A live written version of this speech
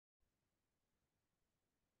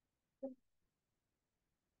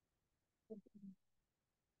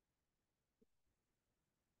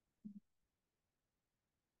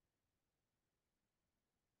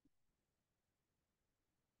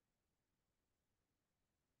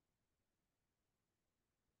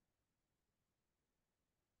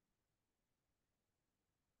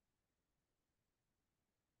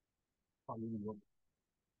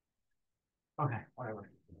Okay, whatever.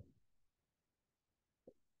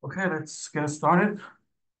 Okay, let's get started.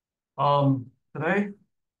 Today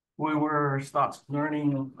we will start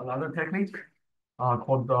learning another technique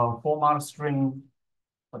called the format string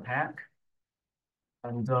attack.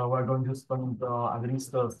 And we're going to spend at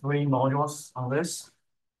least 3 modules on this.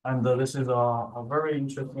 And this is a very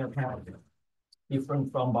interesting attack,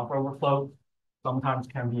 different from buffer overflow. Sometimes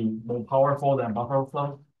can be more powerful than buffer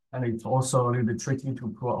overflow. And it's also a little bit tricky to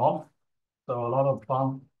pull off. So a lot of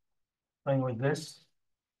fun playing with this.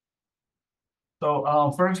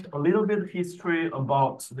 So first, a little bit history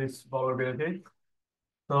about this vulnerability.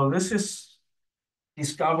 So this is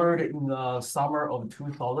discovered in the summer of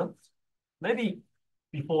 2000. Maybe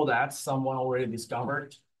before that, someone already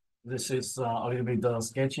discovered this is a little bit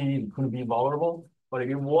sketchy. It could be vulnerable, but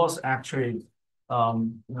it was actually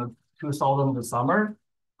 2000 the summer.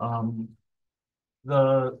 Um,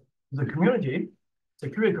 the community,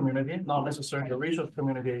 security community, not necessarily the research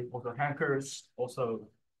community, also hackers, also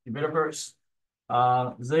developers,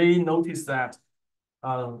 they noticed that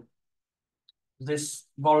uh, this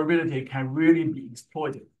vulnerability can really be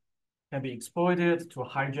exploited, to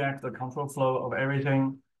hijack the control flow of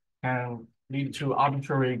everything, can lead to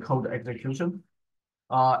arbitrary code execution.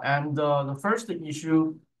 And the first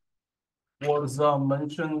issue was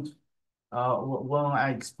mentioned when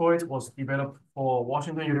an exploit was developed for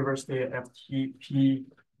Washington University FTP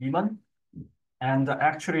daemon. And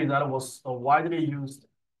actually that was a widely used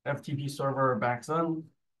FTP server back then.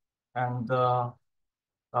 And the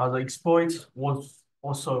exploit was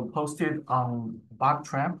also posted on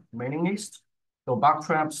Bugtrap mailing list. So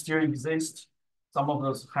Bugtrap still exists. Some of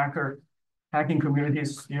those hacking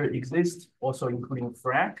communities still exist, also including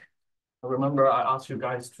Frag. Remember, I asked you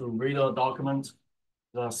guys to read a document,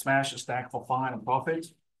 the Smash Stack for Fun and Profit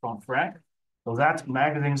from Frag. So that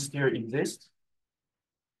magazine still exists.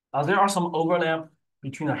 There are some overlap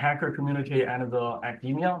between the hacker community and the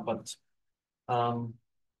academia, but um,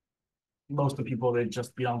 most of the people, they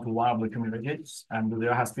just belong to one of the communities, and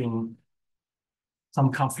there has been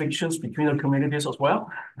some conflicts between the communities as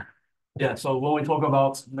well. Yeah, so when we talk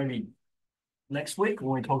about maybe next week,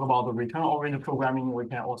 when we talk about the return-oriented programming, we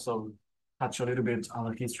can also touch a little bit on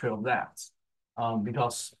the history of that.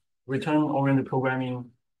 Because return-oriented programming,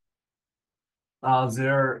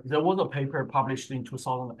 there was a paper published in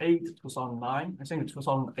 2008, 2009, I think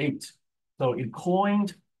 2008. So it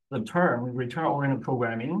coined the term return-oriented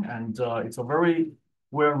programming, and it's a very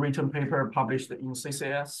well-written paper published in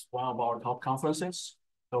CCS, one of our top conferences,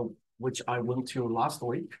 so which I went to last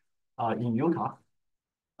week in Utah.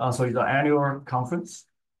 So it's an annual conference.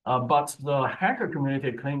 But the hacker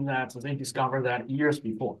community claimed that they discovered that years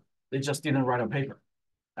before. They just didn't write a paper.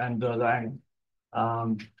 And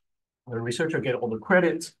the researcher get all the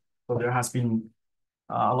credit. So there has been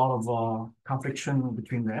a lot of confliction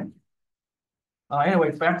between them.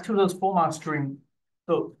 Anyway, back to the format string.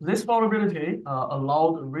 So this vulnerability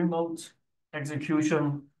allowed remote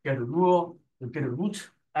execution, get root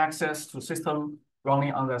access to system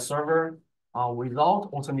running on that server without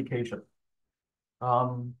authentication.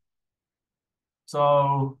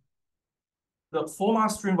 So the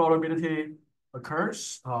format string vulnerability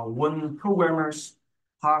occurs when programmers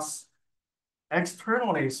pass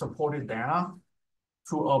externally supported data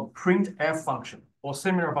to a printf function or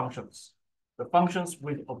similar functions, the functions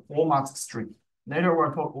with a format string. Later,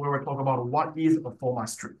 we will talk about what is a format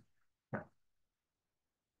string. Okay.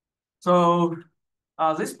 So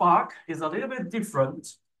this bug is a little bit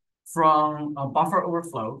different from a buffer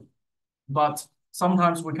overflow, but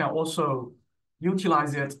sometimes we can also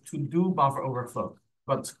utilize it to do buffer overflow.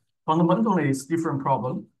 But fundamentally, it's different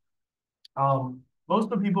problem. Most of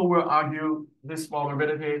the people will argue this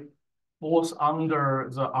vulnerability falls under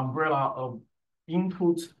the umbrella of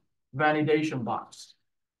input validation bugs.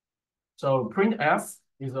 So printf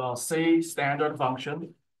is a C standard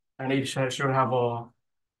function, and it should have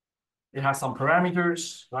it has some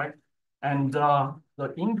parameters, right? And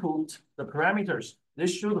the input, the parameters, they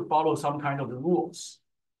should follow some kind of the rules.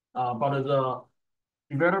 But the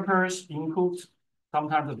developers input,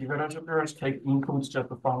 sometimes the developers take inputs just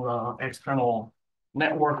from the external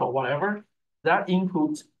network or whatever. That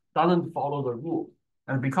input doesn't follow the rule.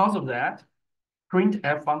 And because of that,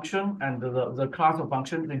 printf function and the class of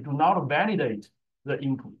function, they do not validate the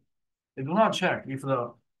input. They do not check if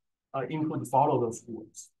the input follow those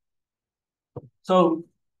rules. So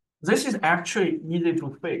this is actually easy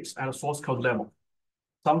to fix at a source code level.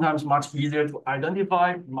 Sometimes much easier to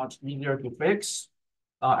identify, much easier to fix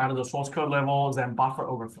at the source code level than buffer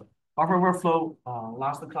overflow. Buffer overflow,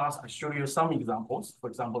 last class, I showed you some examples. For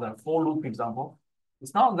example, that for loop example.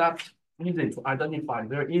 It's not that easy to identify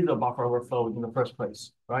there is a buffer overflow in the first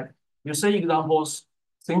place, right? You see examples,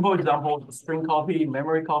 simple examples, string copy,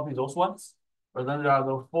 memory copy, those ones. But then there are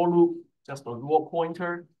the for loop, just a raw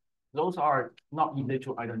pointer. Those are not easy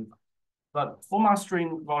to identify. But format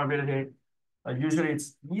string vulnerability, usually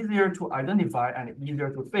it's easier to identify and easier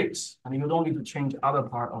to fix, and you don't need to change other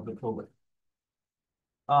part of the program.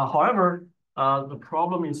 However, the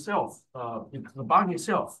problem itself, the bug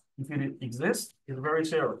itself, if it exists, is very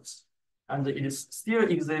serious, and it is still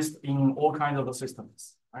exists in all kinds of the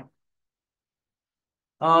systems, right?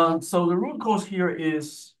 So the root cause here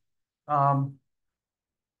is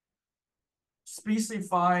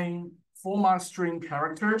specifying format string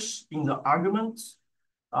characters in the arguments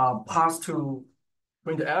passed to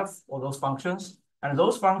printf or those functions, and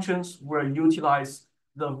those functions will utilize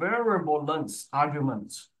the variable length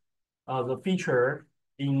argument, the feature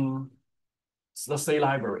in the C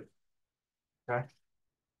library. Okay,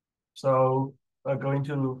 so we're going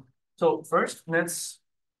to, so first let's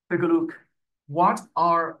take a look. What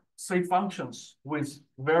are C functions with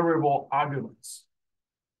variable arguments?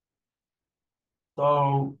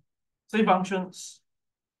 So C functions,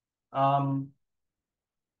 so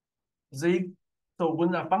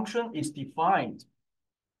when a function is defined,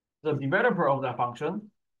 the developer of that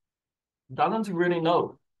function doesn't really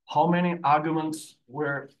know how many arguments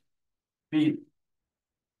will be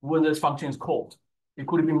when this function is called. It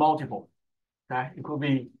could be multiple, okay? It could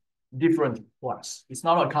be different ones. It's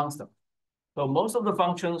not a constant. So most of the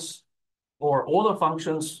functions or all the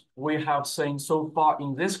functions we have seen so far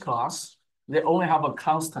in this class, they only have a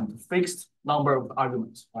constant fixed number of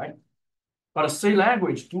arguments, right? But a C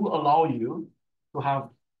language do allow you to have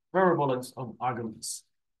variable lengths of arguments.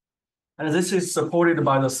 And this is supported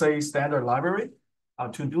by the C standard library.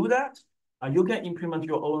 To do that, you can implement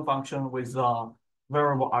your own function with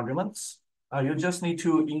variable arguments. You just need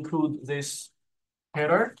to include this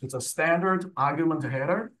header. It's a standard argument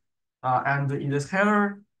header. And in this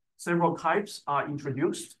header, several types are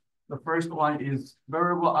introduced. The first one is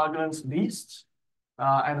variable arguments list,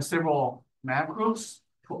 and several macros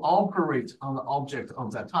to operate on the object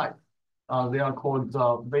of that type. They are called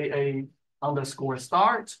va_start,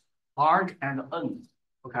 arg, and end.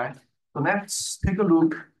 Okay, so let's take a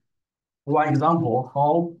look. One example,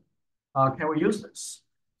 how can we use this?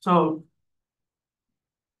 So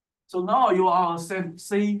now you are a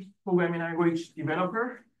C programming language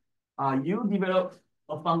developer. You develop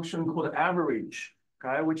a function called average,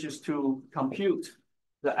 okay, which is to compute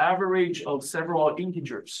the average of several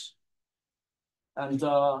integers. And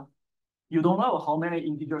you don't know how many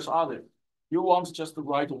integers are there. You want just to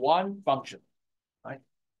write one function, right?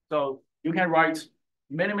 So you can write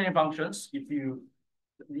many, many functions if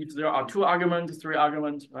there are 2 arguments, 3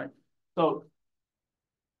 arguments, right? So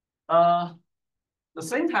the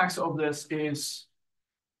syntax of this is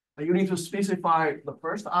you need to specify the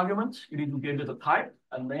first argument. You need to give it a type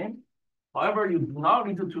and name. However, you do not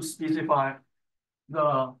need to specify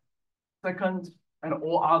the second and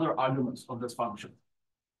all other arguments of this function.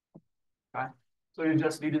 Okay, so you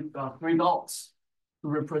just needed 3 dots to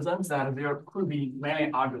represent that there could be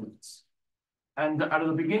many arguments. And at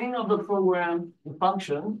the beginning of the program, the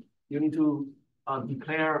function, you need to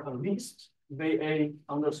declare a list,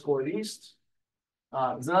 va_list.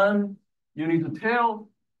 Then you need to tell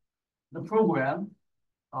the program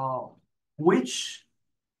which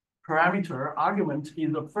parameter argument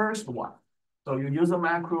is the first one. So you use a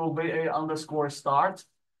macro va_start,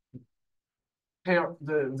 tell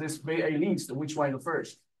this va list which one is the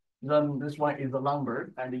first. Then this one is the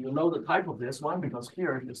number, and you know the type of this one because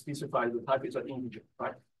here you specify the type is an integer,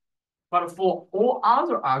 right? But for all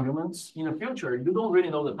other arguments in the future, you don't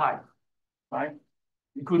really know the type, right?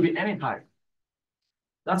 It could be any type.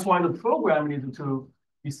 That's why the program needs to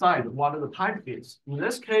decide what the type is. In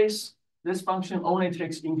this case, this function only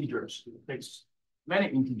takes integers. It takes many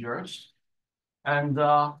integers. And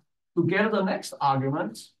to get the next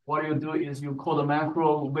argument, what you do is you call the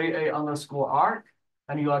macro va_arg,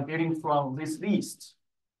 and you are getting from this list.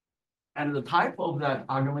 And the type of that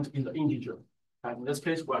argument is an integer. And in this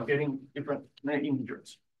case, we are getting many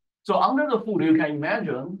integers. So under the hood, you can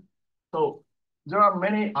imagine, so there are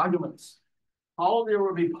many arguments. How they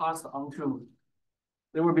will be passed on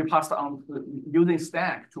using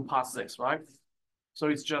stack to pass this, right? So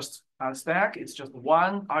it's just stack. It's just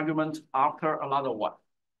one argument after another one.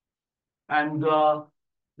 And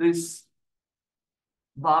this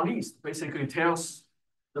var list basically tells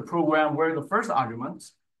the program where the first argument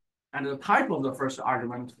and the type of the first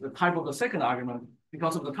argument, the type of the second argument.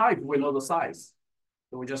 Because of the type, we know the size.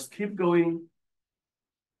 So we just keep going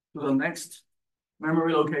to the next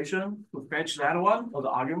memory location to fetch that one or the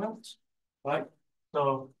argument, right?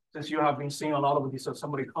 So since you have been seeing a lot of this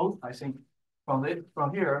assembly code, I think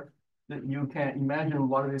from here, that you can imagine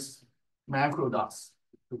what this macro does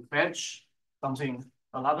to fetch something,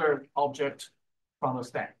 another object from the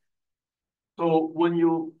stack. So when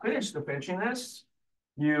you finish the fetching this,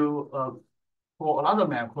 you for another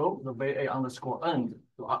macro, the va_end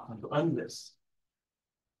to end this.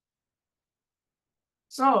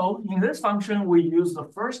 So in this function, we use the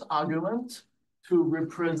first argument to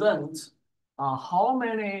represent how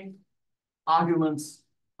many arguments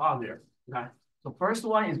are there. Okay. The first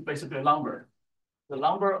one is basically a number, the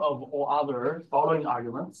number of all other following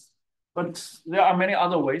arguments. But there are many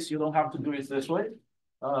other ways. You don't have to do it this way.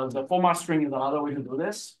 The format string is another way to do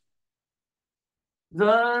this.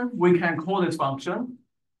 Then we can call this function.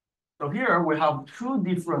 So here we have two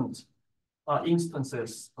different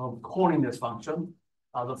instances of calling this function.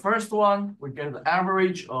 The first one, we get the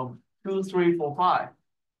average of 2, 3, 4, 5.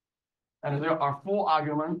 And there are 4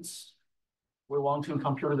 arguments. We want to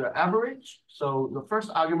compute the average. So the first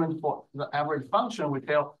argument for the average function, we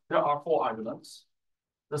tell there are 4 arguments.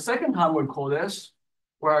 The second time we call this,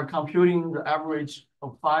 we're computing the average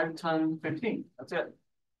of 5, 10, 15. That's it.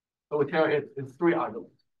 So we tell it it's 3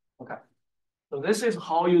 arguments. Okay. So this is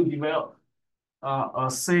how you develop a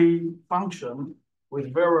C function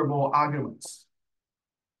with variable arguments.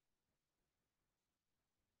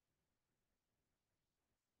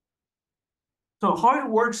 So how it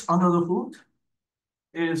works under the hood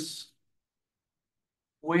is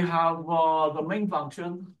we have the main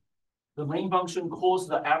function. The main function calls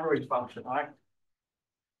the average function, right?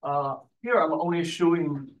 Here I'm only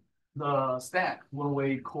showing the stack when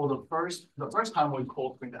we call the first time we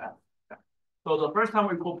call printf. Okay. So the first time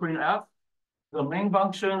we call printf, the main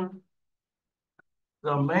function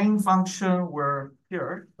were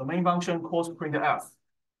here. The main function calls printf,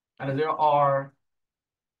 and there are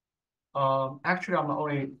actually, I'm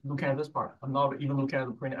only looking at this part. I'm not even looking at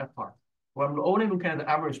the printf part. Well, I'm only looking at the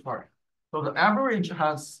average part. So the average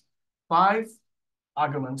has 5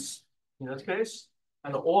 arguments in this case,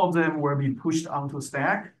 and all of them will be pushed onto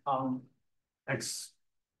stack on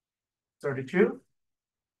x32.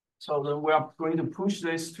 So then we are going to push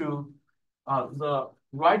this to the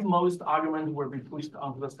rightmost argument will be pushed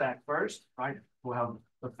onto the stack first, right? We have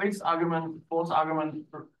the 5th argument, 4th argument,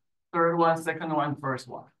 3rd one, 2nd one, 1st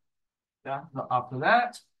one. Yeah. After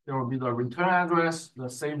that, there will be the return address, the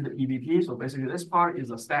saved EBP. So basically, this part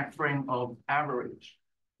is a stack frame of average.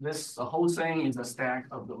 This the whole thing is a stack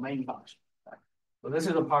of the main function. Right? So this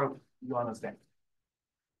is the part you understand.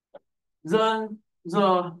 Then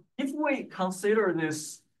if we consider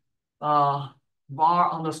this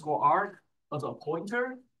var_arg as a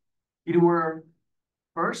pointer, it will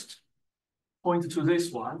first point to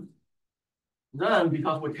this one. Then,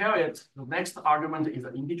 because we tell it the next argument is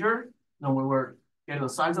an integer, then we will get the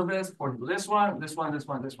size of this, point to this one, this one, this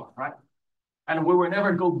one, this one, right? And we will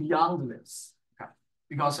never go beyond this, okay?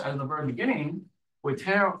 Because at the very beginning, we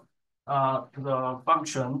tell the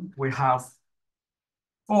function we have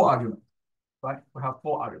 4 arguments, right? We have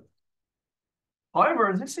 4 arguments.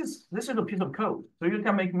 However, this is a piece of code, so you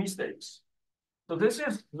can make mistakes. So this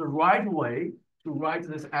is the right way to write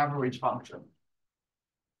this average function.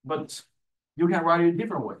 But you can write it a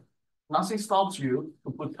different way. Nothing stops you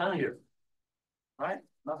to put 10 here, right?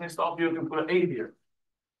 Nothing stops you to put 8 here.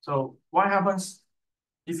 So what happens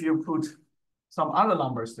if you put some other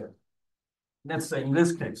numbers there? Let's say in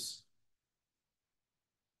this case,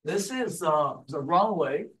 this is the wrong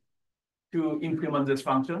way to implement this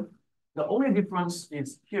function. The only difference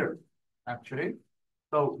is here, actually.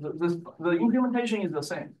 So the implementation is the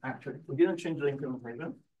same, actually. We didn't change the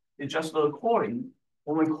implementation. It's just the calling.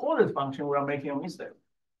 When we call this function, we are making a mistake.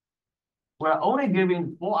 We are only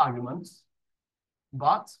giving 4 arguments,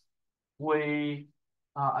 but we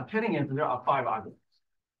are telling it there are 5 arguments.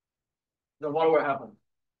 Then what will happen?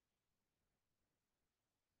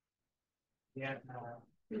 Yeah.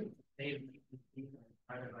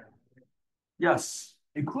 Yes,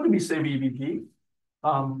 it could be save EBP.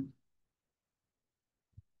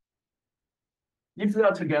 If they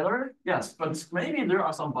are together, yes, but maybe there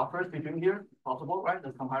are some buffers between here, possible, right?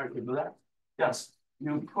 The compiler could do that. Yes,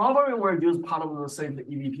 you probably will use part of the saved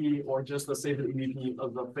EBP or just the saved EBP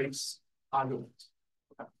of the face argument.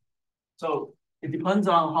 Okay. So it depends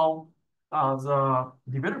on how the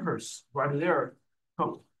developers write their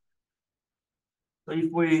code. So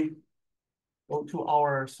if we go to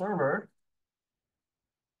our server,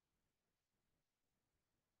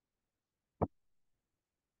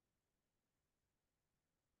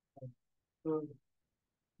 So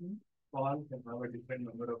call can have a different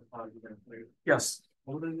number of arguments, right? yes,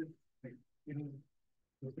 How does it, like, in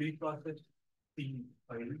the pre-process C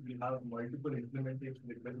file, we have multiple implementations,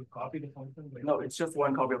 like when you copy the function, like, no, it's just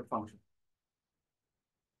one copy of the function.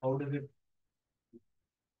 how does it, I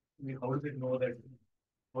mean, how does it know that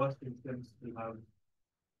first instance will have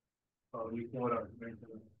only 4 arguments?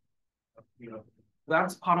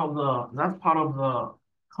 That's part of the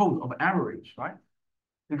code of average, right?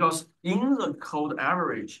 Because in the code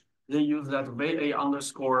average, they use that VA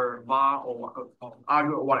underscore var or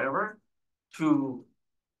argue or whatever to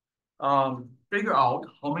figure out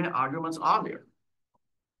how many arguments are there.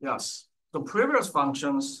 Yes. The previous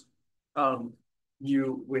functions,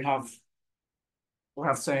 we have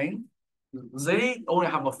saying they only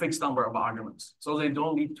have a fixed number of arguments, so they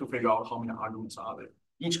don't need to figure out how many arguments are there.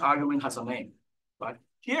 Each argument has a name, right?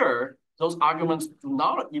 Here, those arguments do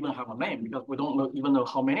not even have a name because we don't even know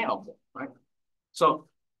how many of them, right? So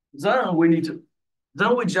then we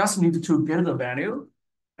just need to get the value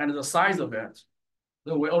and the size of it.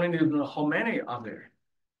 Then we only need to know how many are there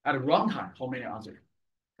at runtime. How many are there?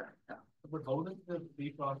 Yeah. But how does the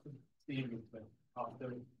pre-process C look like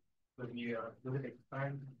after does it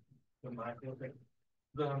expand the macro? Like,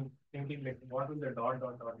 I'm thinking like, what will the dot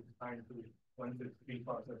expand to once it's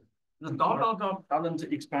pre-processed? The dot doesn't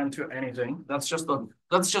expand to anything. That's just the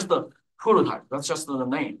prototype. That's just the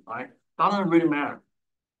name, right? Doesn't really matter.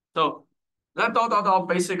 So that dot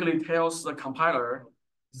basically tells the compiler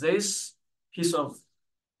this piece of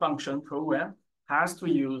function program has to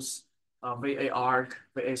use VA arc,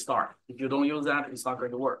 VA start. If you don't use that, it's not going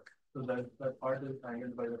to work. So that part is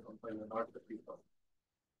handled by the compiler, not the pre-process.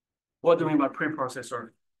 What do you mean by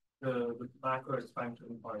preprocessor? The macro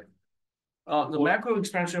expansion part. The macro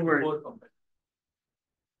expansion where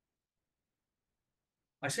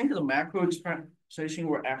I think the macro expansion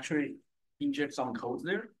will actually inject some codes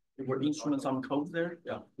there. It will instrument some codes there.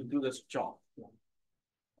 Yeah, to do this job. Yeah.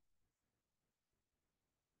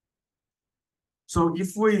 So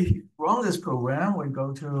if we run this program, we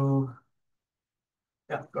go to,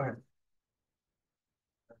 yeah, go ahead.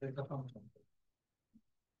 But it doesn't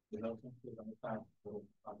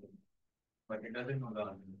know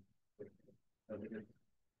the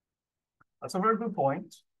That's a very good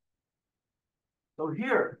point. So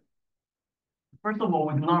here, first of all,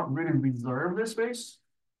 we do not really reserve this space.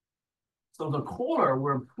 So the caller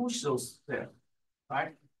will push those there,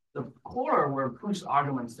 right? The caller will push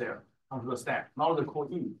arguments there onto the stack, not the core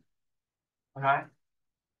E. Okay.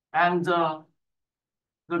 And the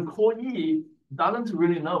core E doesn't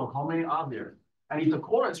really know how many are there, and it's the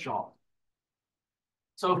caller's job.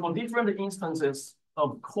 So for different instances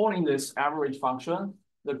of calling this average function,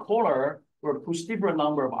 the caller will push different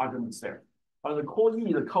number of arguments there. But the core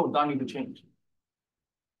E, the code doesn't need to change.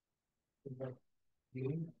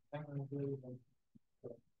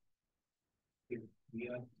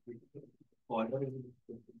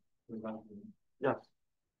 Yes.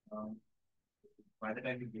 By the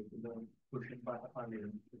time you get to the pushing part of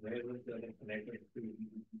where was the connected to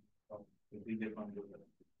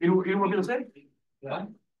it will be the same. Yeah.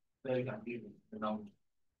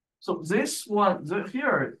 So this one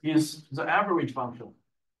here is the average function.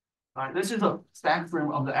 Right? This is a stack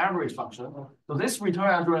frame of the average function. So this return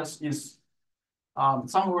address is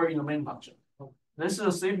somewhere in the main function. This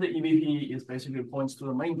is save the EVP is basically points to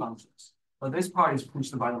the main functions, but this part is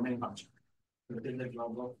pushed by the main function. Within the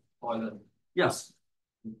job of caller. Yes.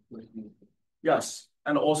 Yes,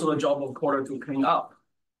 and also the job of caller to clean up.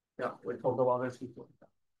 Yeah, we talked about this before.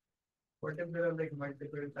 What if there are like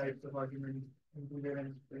multiple types of arguments included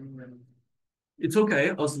in string and it's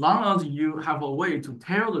okay as long as you have a way to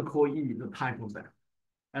tell the core E the type of that.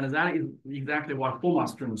 And that is exactly what format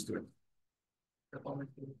strings do.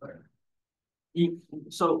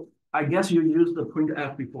 So I guess you used the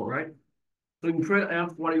printf before, right? So in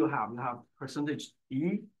printf, what do you have? You have percentage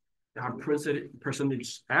 %E, you have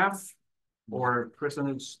percentage %F, or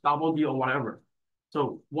percentage $D or whatever.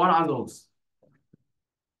 So what are those?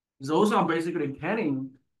 Those are basically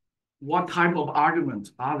telling what type of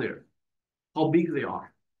arguments are there, how big they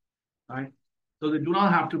are, right? So they do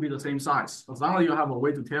not have to be the same size, as long as you have a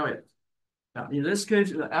way to tell it. Now, in this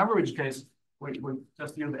case, in the average case, we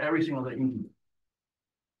just use everything on the integer.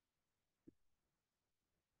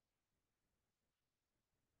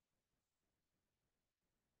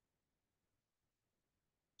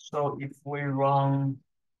 So if we run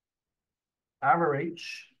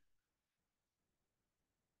average,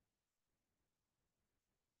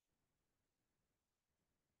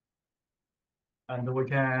 and we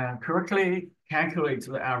can correctly calculate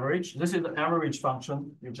the average. This is the average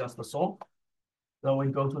function you just saw. Then we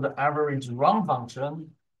go to the average run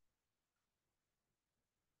function.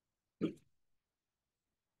 You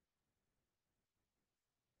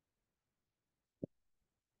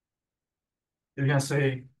can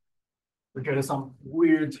see we get some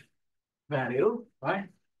weird value, right?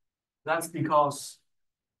 That's because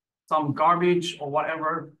some garbage or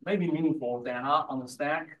whatever, maybe meaningful data on the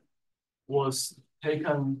stack was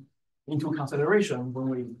taken into consideration when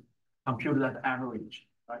we compute that average,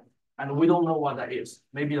 right? And we don't know what that is.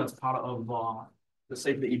 Maybe that's part of the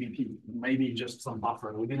safety EBP. Maybe just some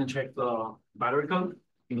buffer. We didn't check the battery code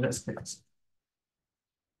in this case.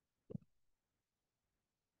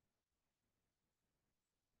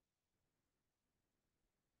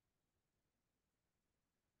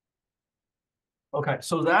 Okay,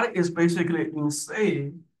 so that is basically in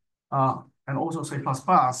C and also C++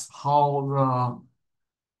 how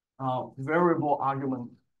the variable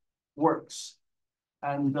argument works.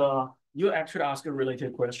 And you actually ask a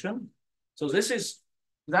related question. So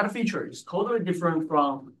that feature is totally different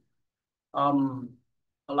from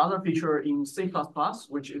another feature in C++,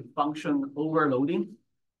 which is function overloading.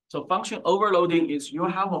 So function overloading is you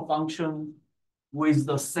have a function with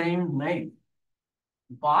the same name,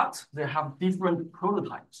 but they have different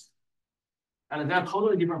prototypes. And they're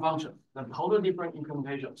totally different functions. They're totally different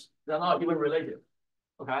implementations. They're not even related,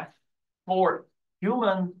 okay? For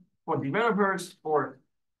developers, for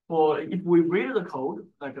if we read the code,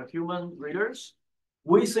 like a human readers,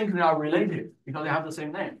 we think they are related because they have the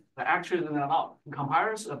same name. But actually, they're not.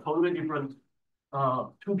 Compilers are totally different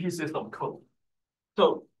two pieces of code.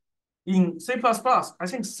 So in C++, I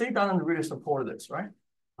think C doesn't really support this, right?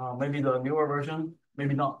 Maybe the newer version,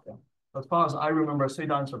 maybe not. Yeah. As far as I remember, C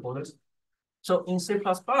doesn't support this. So in C++,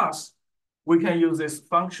 we can use this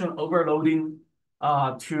function overloading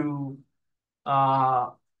to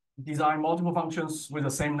design multiple functions with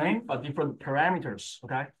the same name but different parameters.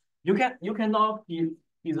 Okay, you cannot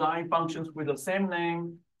design functions with the same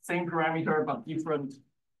name, same parameter but different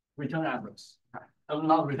return address. Okay.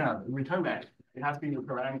 Not return value. It has to be the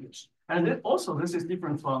parameters. And this is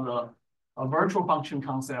different from the virtual function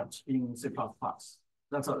concept in C++.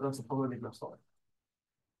 That's a totally different story.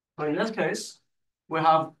 So in this case, we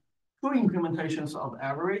have two implementations of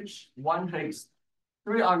average. One takes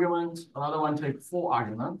 3 arguments, another one takes 4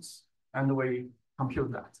 arguments, and we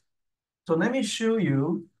compute that. So let me show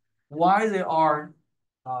you why they are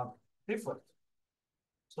different.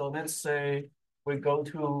 So let's say we go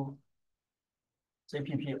to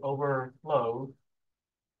CPP overload.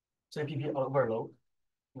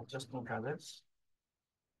 Let's just look at this.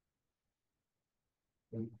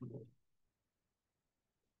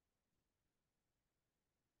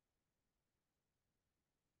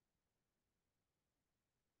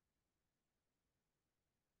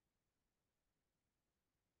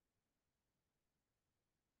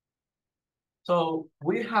 So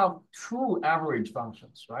we have 2 average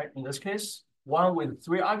functions, right? In this case, one with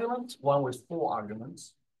 3 arguments, one with 4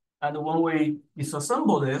 arguments. And when we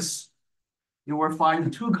disassemble this, you will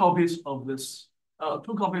find 2 copies of this, 2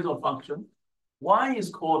 copies of function. One is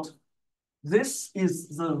called, this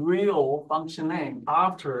is the real function name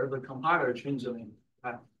after the compiler changed the name.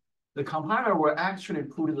 Okay? The compiler will actually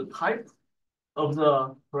put the type of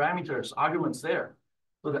the parameters, arguments there.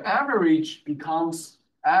 So the average becomes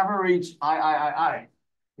average I,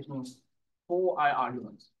 which means 4 I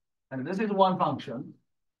arguments. And this is one function.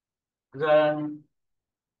 Then,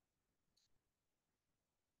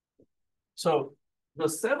 so the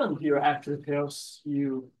 7 here actually tells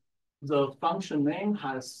you the function name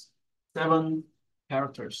has 7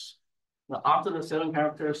 characters. Now, after the 7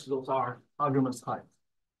 characters, those are arguments type.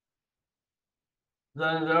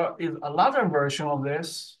 Then there is another version of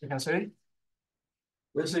this, you can see.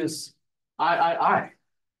 This is I.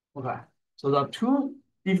 Okay, so there are 2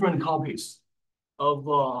 different copies of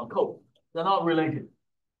code. They're not related.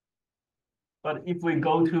 But if we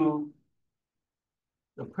go to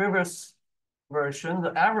the previous version,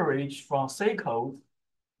 the average from C code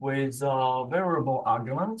with variable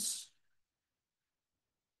arguments.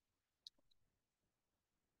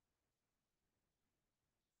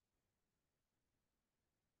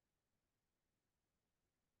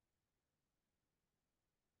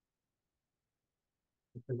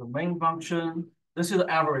 This is the main function. This is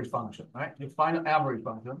the average function, right? You find the average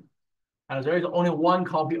function. And there is only one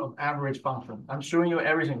copy of average function. I'm showing you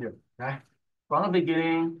everything here, okay? From the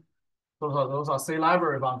beginning, Those are say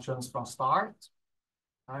library functions from start,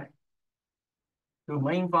 right? To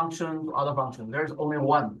main function to other function. There's only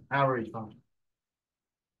one average function,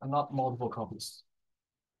 and not multiple copies.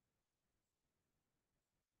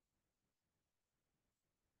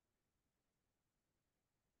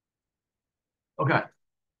 Okay,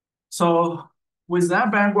 so with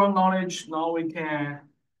that background knowledge, now we can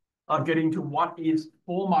get into what is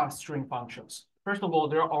format string functions. First of all,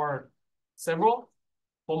 there are several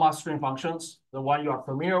format string functions. The one you are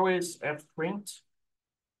familiar with, fprint,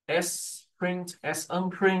 sprint,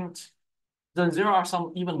 sunprint. Then there are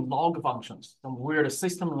some even log functions, some weird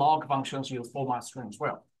system log functions use format string as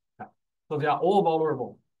well. Okay. So they are all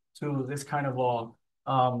vulnerable to this kind of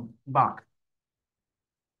bug.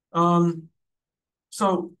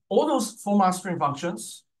 So all those format string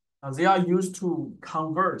functions, they are used to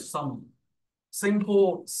convert some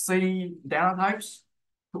simple C data types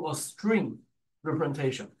to a string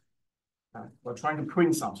representation. Okay. We're trying to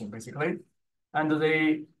print something basically, and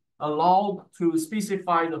they allow to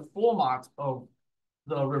specify the format of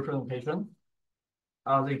the representation.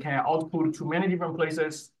 They can output to many different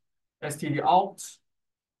places, stdout,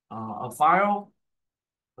 a file.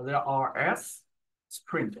 There are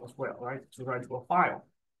sprint as well, right? To write to a file,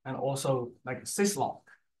 and also like syslog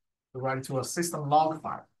to write to a system log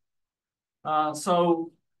file.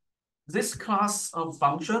 So this class of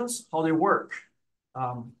functions, how they work,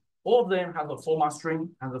 all of them have a format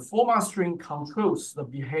string, and the format string controls the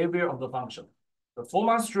behavior of the function. The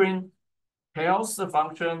format string tells the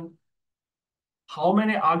function how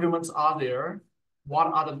many arguments are there, what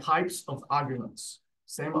are the types of arguments,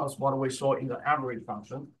 same as what we saw in the average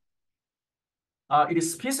function. It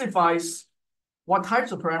specifies what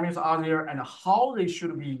types of parameters are there and how they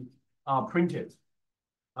should be printed.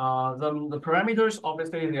 The parameters,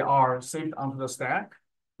 obviously, they are saved onto the stack,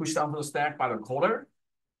 pushed onto the stack by the caller.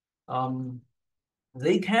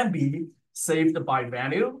 They can be saved by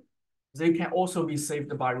value. They can also be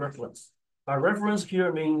saved by reference. By reference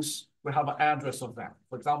here means we have an address of that.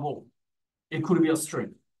 For example, it could be a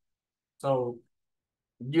string. So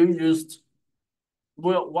you used,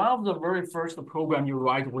 well, one of the very first program you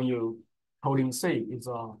write when you coding C is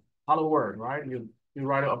a hello world, right? You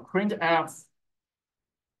write a printf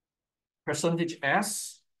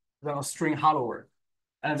 %s, then a string hello world.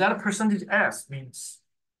 And that %s means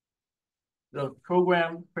the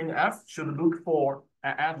program printf should look for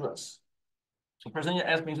an address. So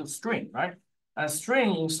 %s means a string, right? And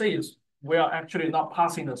string in C is, we are actually not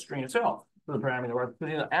passing the string itself to the parameter, we're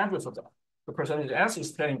putting the address of that. The %s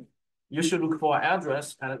is telling you should look for an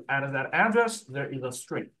address, and at that address, there is a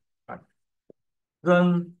string, right?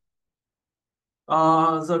 Then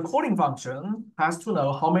the calling function has to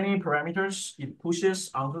know how many parameters it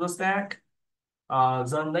pushes onto the stack.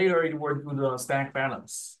 Then later it will do the stack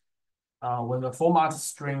balance when the format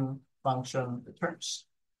string function returns.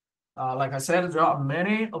 Like I said, there are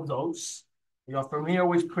many of those. You are familiar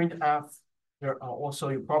with printf. There are also,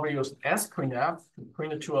 you probably use sprintf to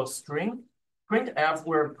print to a string. Printf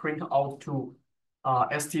will print out to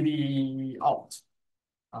stdout.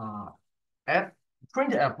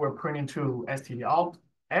 Printf will print to stdout.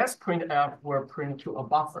 Sprintf will print to a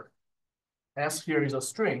buffer. S here is a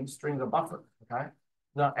string is a buffer, okay?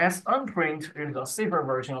 The sunprint is a safer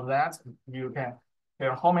version of that. You can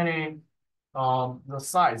tell how many, the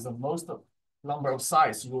size, the most number of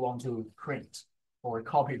size you want to print or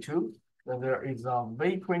copy to. Then there is a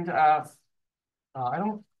vprintf. I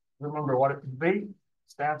don't remember what v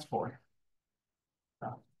stands for.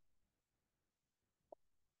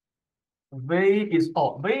 V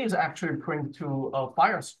is actually print to a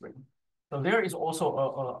file string. So there is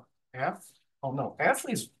also a f. Oh no, f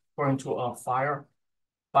is going to a file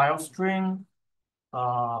string.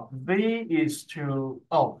 V is to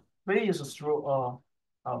V is through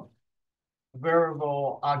a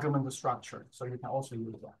variable argument structure. So you can also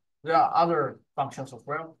use that. There are other functions as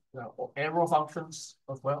well. There are arrow functions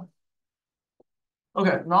as well.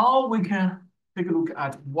 Okay, now we can take a look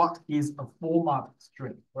at what is a format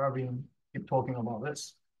string. We have been keep talking about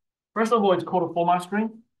this. First of all, it's called a format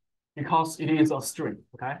string because it is a string,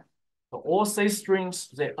 okay? So all C strings,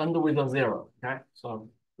 they end with a 0, okay? So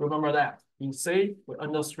remember that. In C, we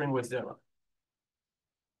end the string with 0.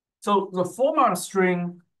 So the format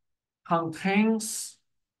string contains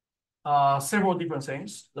several different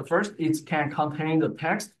things. The first, it can contain the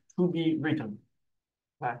text to be written,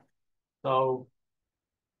 okay? So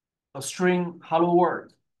a string hello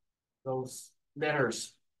world, those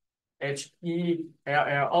letters,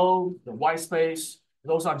 HELLO, the white space,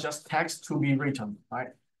 those are just text to be written, right?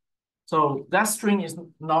 So that string is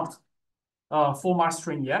not a format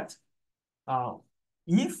string yet.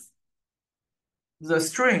 If the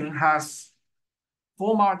string has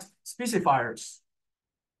format specifiers,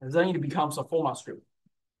 and then it becomes a format string.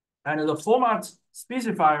 And the format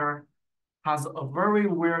specifier has a very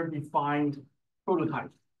well-defined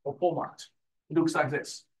prototype or format. It looks like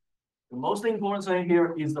this. The most important thing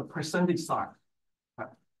here is the percentage sign.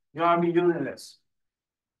 You are using this.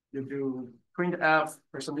 You do printf,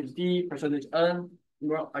 percentage %d, percentage %n.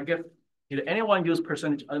 Well, I guess, did anyone use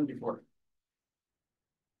percentage %n before?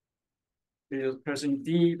 You use percentage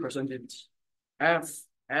 %d, percentage %f,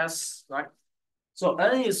 s, right? So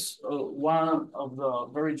n is one of the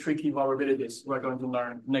very tricky vulnerabilities we're going to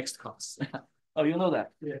learn next class. Oh, you know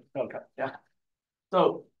that? Yeah. Okay. Yeah.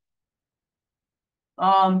 So,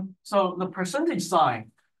 so the percentage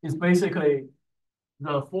sign is basically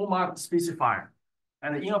the format specifier.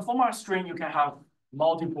 And in a format string, you can have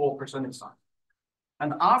multiple percentage sign.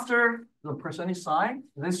 And after the percentage sign,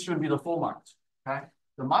 this should be the format. Okay.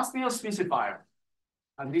 There must be a specifier,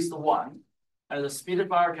 at least one. And the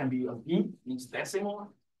specifier can be a B, means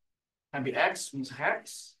decimal, can be X, means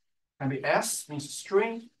hex, can be S, means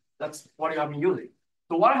string. That's what you have been using.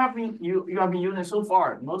 So what have you have been using so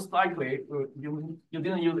far? Most likely, you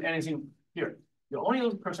didn't use anything here. You only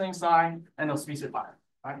use percentage sign and a specifier,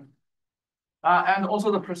 right? And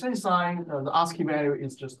also the percentage sign, the ASCII value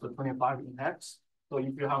is just the 25 in hex. So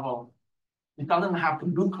if you have it doesn't have to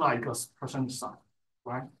look like a percentage sign,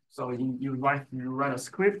 right? So you write a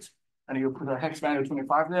script and you put a hex value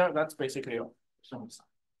 25 there. That's basically a percentage sign.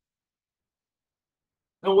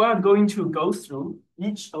 So we're going to go through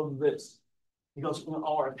each of this because in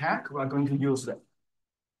our attack, we're going to use them.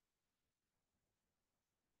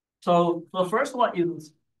 So the first one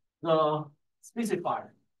is the specifier,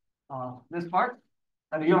 this part,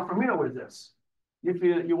 and you are familiar with this. If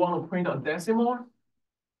you want to print a decimal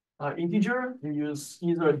integer, you use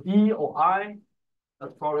either D or I.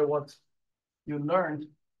 That's probably what you learned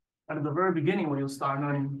at the very beginning when you start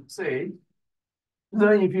learning C.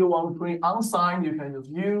 Then if you want to print unsigned, you can use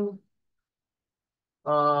U,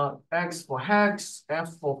 X for hex,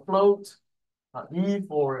 F for float, E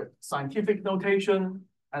for scientific notation,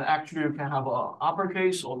 and actually you can have a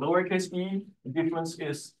uppercase or lowercase e. The difference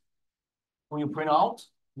is when you print out,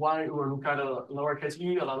 one will look at a lowercase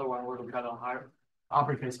e, another one will look at a higher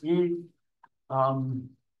uppercase e.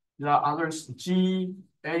 There are others, G,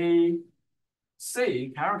 A,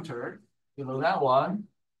 C character, you know that one.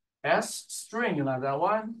 S string, you know that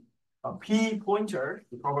one. A P pointer,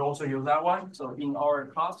 you probably also use that one. So in our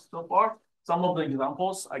class so far, some of the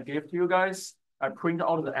examples I gave to you guys, I print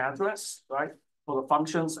out the address, right? For the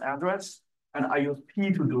function's address, and I use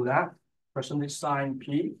P to do that, percentage sign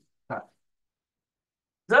P. Okay.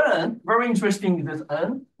 Then, very interesting is this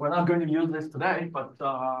N. We're not going to use this today, but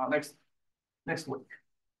next week.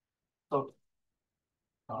 So,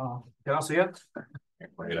 can I see it?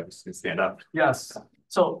 Wait, I stand up. Yes.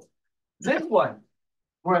 So this one,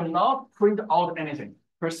 will not print out anything.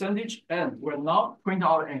 Percentage N will not print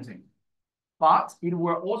out anything, but it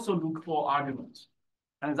will also look for arguments.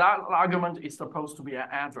 And that argument is supposed to be an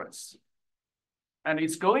address. And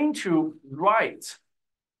it's going to write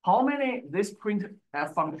how many this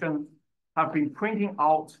printf function have been printing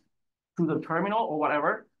out to the terminal or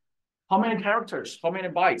whatever, how many characters, how many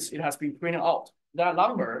bytes it has been printing out, that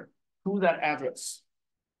number to that address.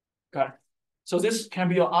 Okay. So this can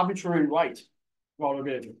be an arbitrary write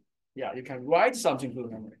vulnerability. Yeah, you can write something to the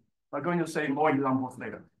memory. We're going to say more examples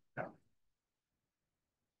later. Yeah.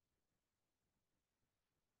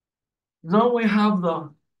 Then we have the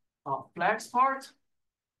flex part,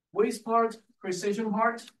 waste part, precision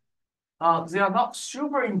part. They are not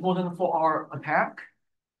super important for our attack.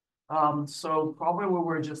 So probably we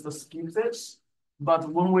will just skip this. But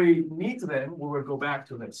when we need them, we will go back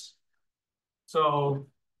to this. So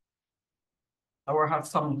I will have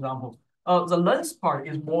some examples. The length part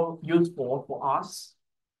is more useful for us.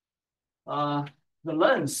 The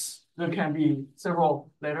length, there can be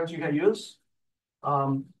several letters you can use.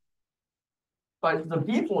 But the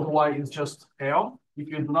default one is just L. If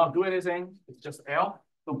you do not do anything, it's just L.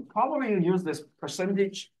 So probably you use this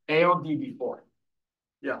percentage LD before.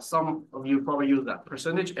 Yeah, some of you probably use that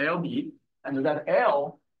percentage LD, and that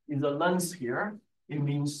L is the length here. It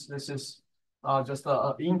means this is just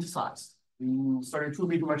a int size. In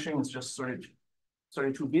 32-bit machine, it's just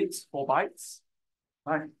 32 bits, 4 bytes,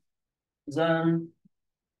 right? Then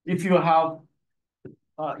if you have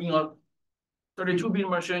in a 32-bit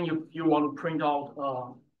machine, you want to print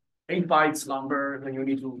out 8 bytes number, then you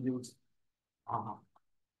need to use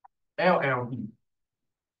LLB,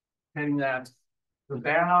 meaning that the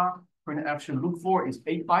data printf should look for is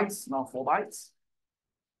 8 bytes, not 4 bytes.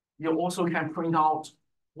 You also can print out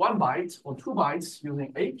 1 byte or 2 bytes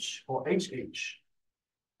using H or HH.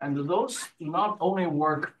 And those do not only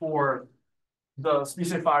work for the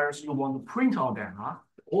specifiers you want to print out data,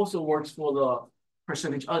 it also works for the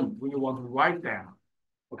 %n when you want to write data.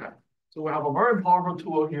 Okay, so we have a very powerful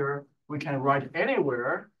tool here. We can write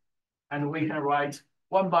anywhere, and we can write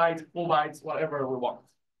 1 byte, 4 bytes, whatever we want.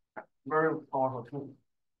 Very powerful tool.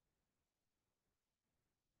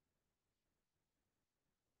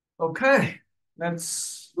 Okay,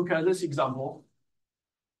 let's look at this example.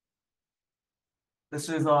 This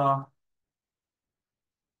is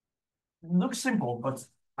looks simple, but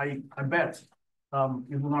I bet you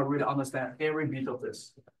do not really understand every bit of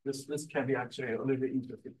this. This can be actually a little bit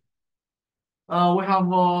interesting. We have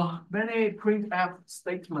many printf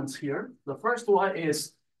statements here. The first one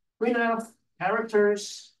is printf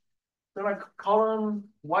characters, semicolon,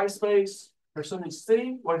 white space,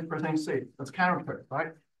 %c. What is %c? That's character,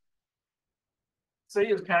 right? C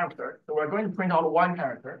is character. So we're going to print out 1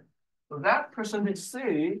 character. So that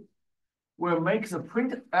 %c will make the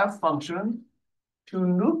printf function to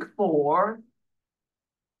look for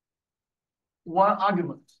 1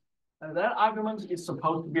 argument. And that argument is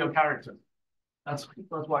supposed to be a character. That's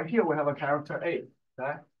why here we have a character A.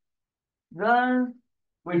 Okay. Then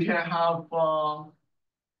we can have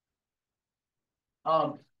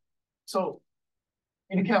so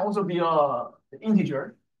it can also be a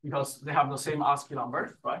integer because they have the same ASCII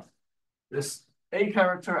number, right? This A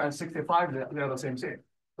character and 65, they're the same thing.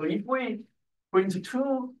 So if we print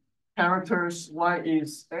 2 characters, one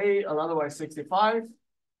is A, another one is 65,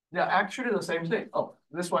 they're actually the same thing. Oh,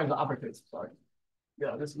 this one is the uppercase, sorry.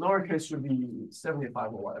 Yeah, this lowercase should be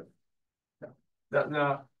 75 or whatever.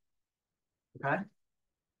 Yeah. Okay.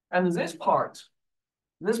 And this part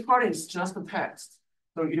is just the text.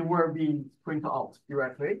 So it will be printed out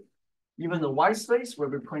directly. Even the white space will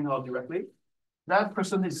be printed out directly. That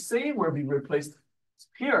 %c will be replaced.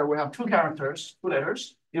 Here we have 2 characters, 2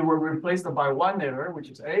 letters. It will be replaced by 1 letter, which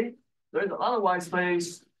is A. There is another white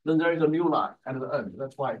space, then there is a new line at the end.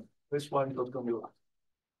 That's why this one goes to a new line.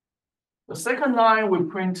 The second line we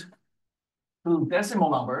print 2 decimal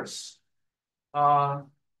numbers.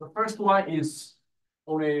 The first one is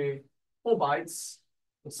only 4 bytes.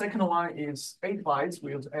 The second one is 8 bytes.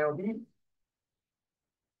 We use LD.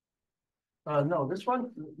 No, this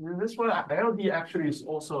one LD actually is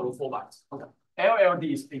also 4 bytes. Okay,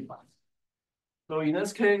 LLD is 8 bytes. So in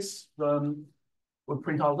this case, then we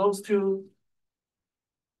print out those 2.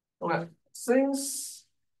 Okay, things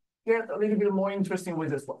get a little bit more interesting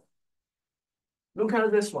with this one. Look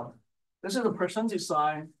at this one. This is the percentage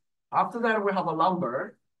sign. After that, we have a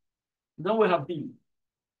number. Then we have D.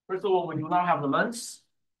 First of all, we do not have the length,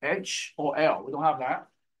 H or L. We don't have that.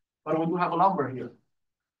 But we do have a number here.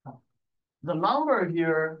 The number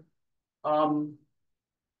here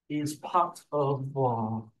is part of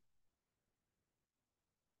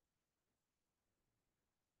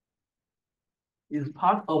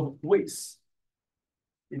width.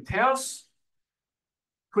 It tells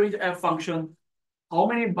printf function how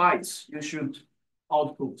many bytes you should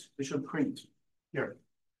output, you should print here.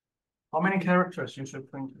 How many characters you should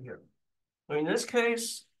print here. So in this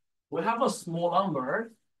case, we have a small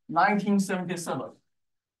number, 1977.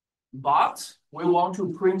 But we want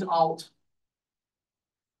to print out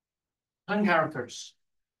 10 characters.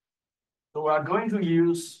 So we are going to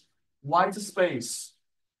use white space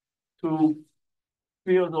to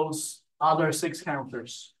fill those other 6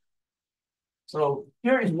 characters. So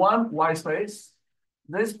here is 1 white space.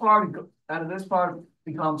 This part and this part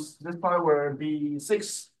becomes, this part will be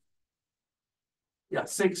 6. Yeah,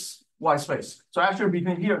 6 white space. So actually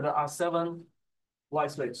between here, there are 7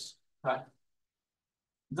 white space. Okay.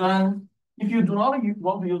 Then if you do not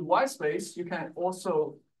want to use white space, you can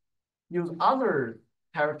also use other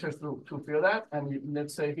characters to fill that. And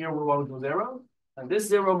let's say here we want to do 0. And this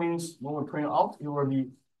 0 means when we print out, it will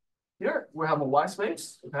be here. We have a white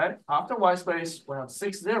space. Okay. After white space, we have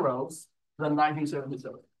 6 zeros, then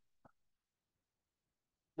 1977.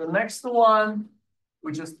 The next one,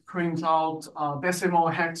 we just print out decimal,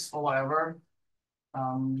 hex, or whatever.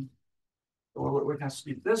 We can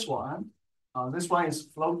skip this one. This one is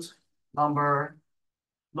float number,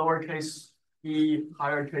 lowercase e,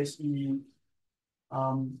 higher case e.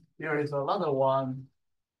 Here is another one.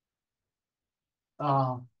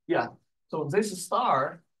 Yeah, so this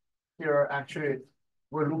star here actually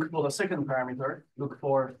will look for the second parameter, look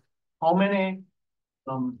for how many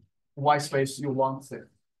white space you want there.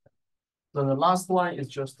 Then the last one is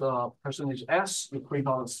just %s. You print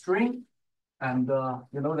out a string, and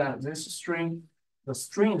you know that this string, the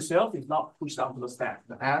string itself is not pushed down to the stack.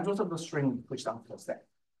 The address of the string is pushed down to the stack.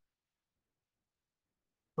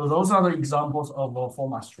 So those are the examples of a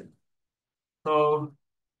format string. So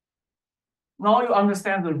now you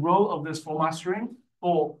understand the role of this format string.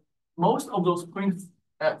 For most of those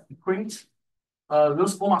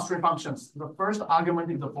those format string functions, the first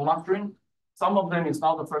argument is the format string. Some of them is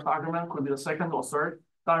not the first argument, could be the second or third,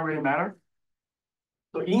 doesn't really matter.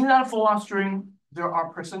 So in that format string, there are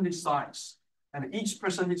percentage signs, and each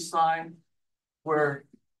percentage sign will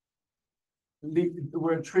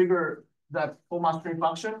trigger that format string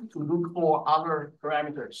function to look for other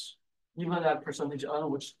parameters, even that percentage n,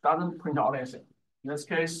 which doesn't print out anything. In this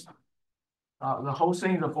case, the whole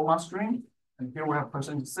thing is a format string, and here we have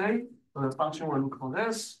percentage say, so the function will look for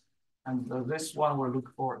this, and this one will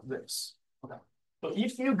look for this. Okay. So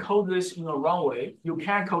if you code this in a wrong way, you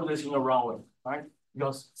can code this in a wrong way, right?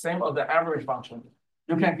 Because same as the average function,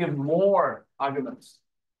 you can give more arguments.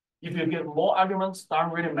 If you give more arguments,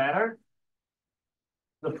 doesn't really matter.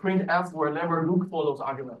 The printf will never look for those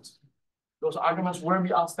arguments. Those arguments will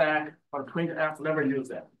be on stack, but printf never use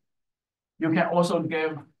them. You can also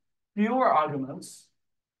give fewer arguments.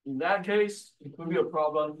 In that case, it could be a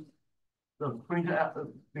problem. The printf,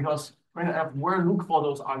 because printf will look for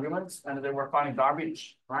those arguments and they will find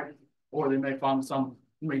garbage, right? Or they may find some,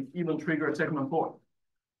 may even trigger a segment port,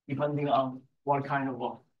 depending on what kind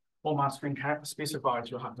of format string specifiers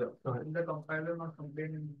you have there. Go ahead. The compiler not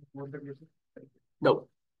complaining about the user. No.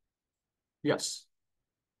 Yes.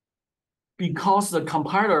 Because the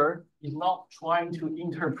compiler is not trying to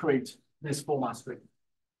interpret this format string.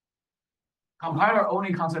 Compiler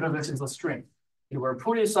only consider this as a string. It will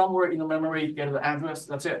put it somewhere in the memory, get the address,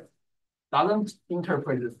 that's it. Doesn't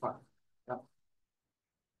interpret this file. Yeah.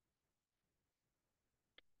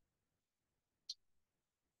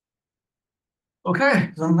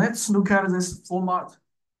 Okay, then let's look at this format.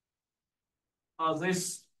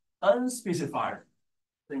 This unspecifier.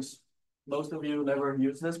 Since most of you never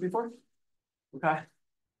used this before. Okay.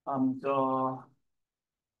 The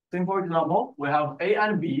simple example, we have A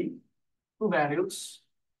and B, two values.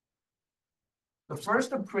 The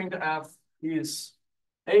first printf is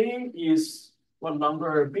A is one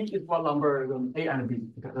number, B is one number, then A and B.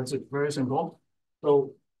 Okay, that's it, very simple.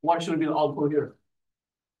 So what should be the output here?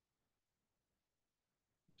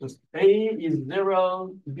 Just A is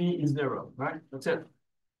 0, B is 0, right? That's it.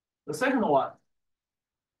 The second one,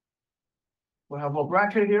 we have a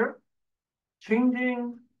bracket here,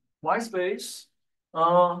 changing white space,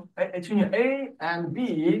 changing A and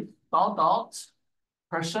B dot dot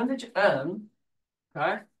percentage n,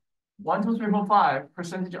 okay? 1, 2, 3, 4, 5,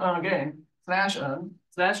 percentage n again, slash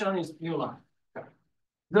n is new line. Okay.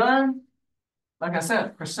 Then, like I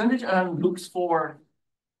said, percentage n looks for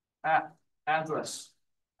address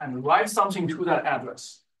and writes something to that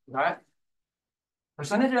address, right?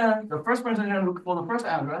 Percentage n, the first percentage n looks for the first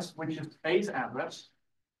address, which is A's address.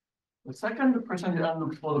 The second percentage n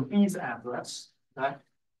looks for the B's address, okay?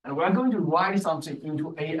 And we're going to write something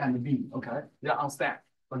into A and B, okay? They're on stack.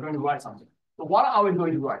 We're going to write something. So what are we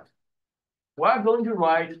going to write? We're going to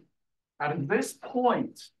write at this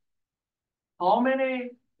point, how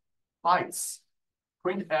many bytes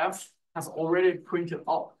printf has already printed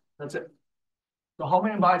out. That's it. So how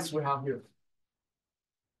many bytes we have here?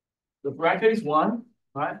 The bracket is 1,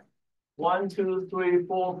 right? 1, 2, 3,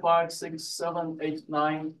 4, 5, 6, 7, 8,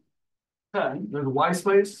 9, 10. There's white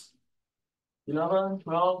space. 11,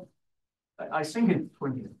 12. I think it's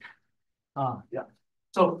 20. Yeah.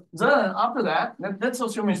 So then after that, let's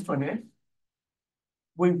assume it's 20.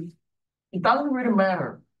 It doesn't really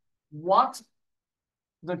matter what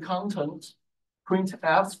the content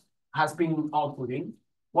printf has been outputting.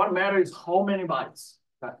 What matters is how many bytes.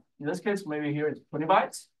 Okay. In this case, maybe here it's 20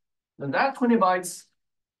 bytes. Then that 20 bytes,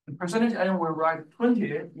 the percentage n will write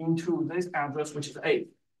 20 into this address, which is A.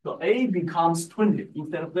 So A becomes 20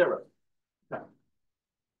 instead of 0. Okay.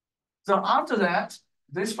 So after that,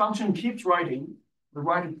 this function keeps writing. We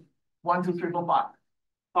write 1, 2, 3, 4, 5.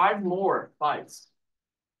 5 more bytes.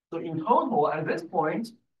 So in total, at this point,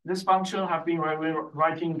 this function has been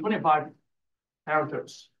writing 25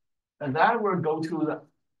 characters. And that will go to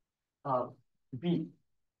the B.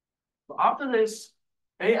 So after this,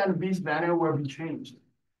 A and B's value will be changed.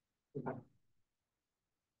 Okay.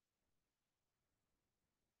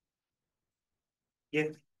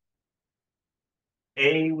 If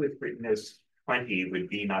A was written as 20, would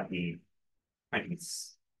B not be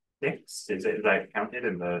 26? Is that counted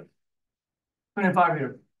in the 25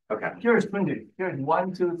 here. okay? Here is 20. Here is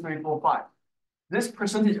 1, 2, 3, 4, 5. This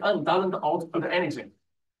percentage n doesn't output anything,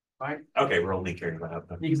 right? Okay, we're only carrying that out.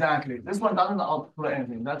 Exactly. This one doesn't output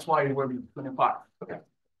anything. That's why it will be 25. Okay.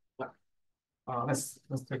 Let's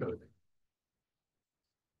take a look.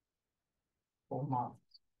 Format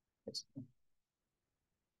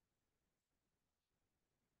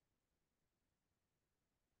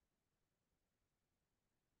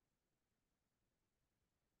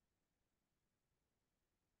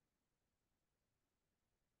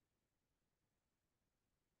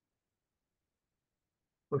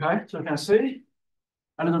Okay, so you can see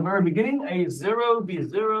at the very beginning, A0,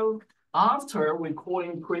 B0. After we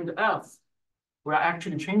calling printf, we're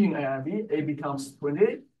actually changing A and B. A becomes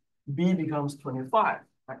 20, B becomes 25.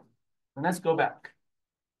 Right? And let's go back.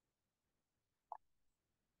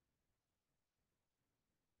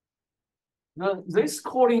 This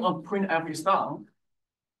calling of printf is done.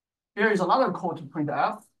 Here is another call to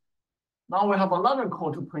printf. Now we have another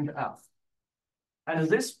call to printf. And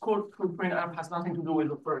this call to printf has nothing to do with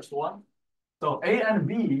the first one. So A and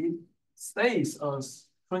B stays as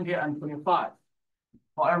 20 and 25.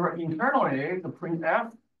 However, internally, the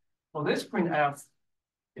printf, for this printf,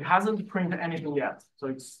 it hasn't printed anything yet. So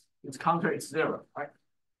its counter is 0, right?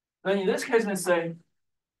 Then in this case, let's say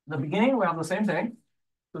the beginning, we have the same thing.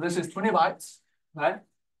 So this is 20 bytes, right?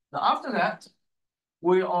 Now after that,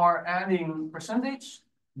 we are adding percentage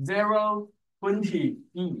 0, 20,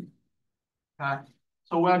 E. Okay.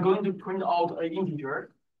 So we are going to print out an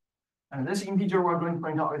integer. And this integer we're going to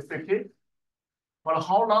print out is 50. But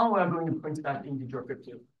how long we are going to print that integer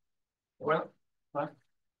 50? Well, right?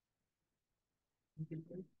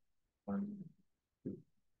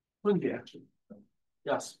 20 actually.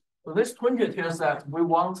 Yes. So this 20 tells that we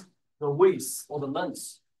want the width or the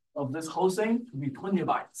length of this whole thing to be 20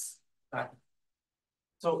 bytes. Right?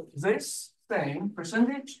 So this thing,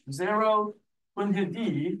 percentage 0,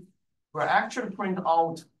 20D, will actually print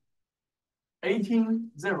out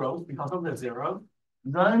 18 zeros because of the 0,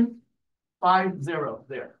 then 5 zeros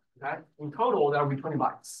there. Okay. In total, there will be 20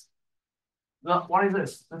 bytes. What is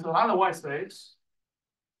this? That's another white space.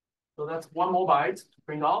 So that's one more byte to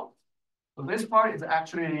print out. So this part is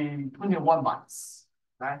actually 21 bytes,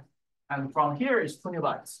 right? And from here is 20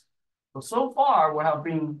 bytes. So far, we have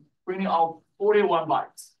been printing out 41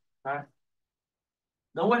 bytes, right?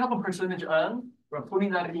 Then we have a percentage n. We're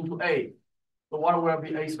putting that into A. So what will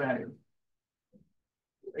be A's value?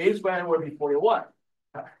 A's value will be 41.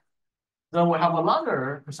 Okay. Then we have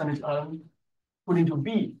another percentage n put into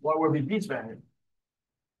B. What will be B's value?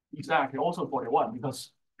 Exactly, also 41,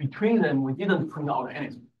 because between them, we didn't print out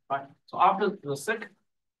anything, right? So after the sec,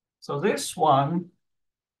 so this one,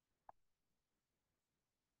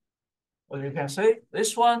 well, you can say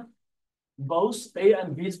this one, both A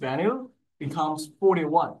and B's value becomes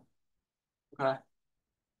 41, okay?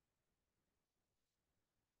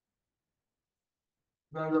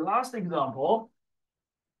 Then the last example,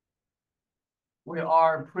 we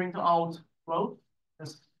are print out float,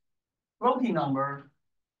 this floating number.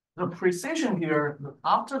 The precision here,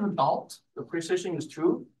 after the dot, the precision is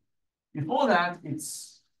 2. Before that,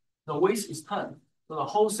 the weight is 10. So the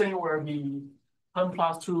whole thing will be 10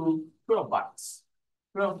 plus 2, 12 bytes,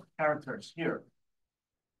 12 characters here.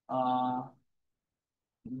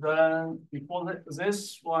 Then before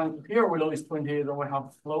this one here, we know is 20. Then we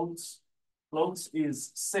have floats. Floats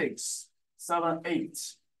is 6, 7,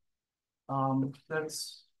 8.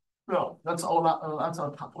 That's 12. That's all that. That's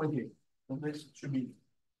our top 20. And this should be,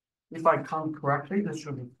 if I count correctly, this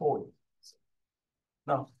should be 40.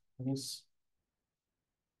 No, this.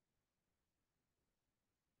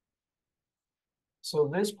 So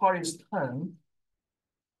this part is 10.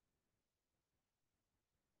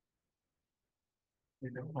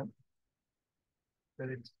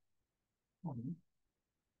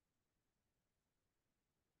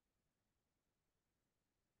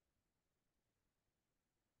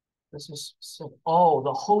 This is so, oh,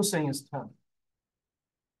 the whole thing is 10.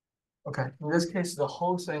 Okay, in this case, the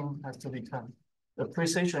whole thing has to be 10. The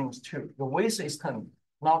precision is 2. The width is 10.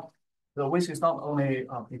 Not the width is not only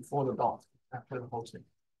before the dot, after the whole thing.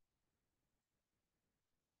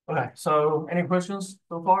 Okay, so any questions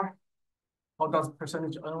so far? How does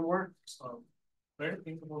percentage n work? Try to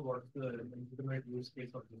think about what's the legitimate use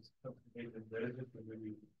case of this application. Where is it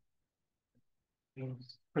really?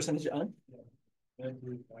 Percentage n? Yeah. Where do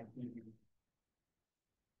you actually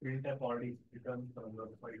print have already returned from the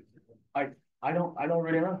file? I don't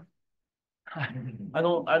really know. I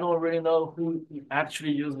don't really know who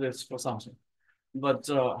actually use this for something, but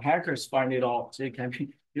hackers find it out. So it can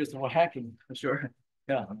be used for hacking for sure.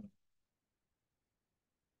 Yeah.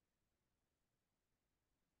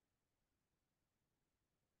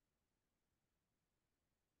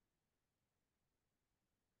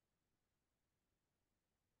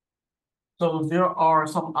 So there are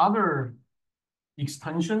some other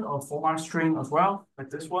extension of format string as well, like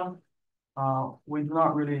this one. We do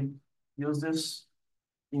not really use this.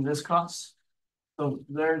 in this class. So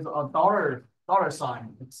there's a dollar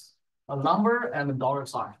sign. It's a number and a dollar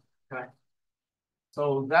sign. Okay.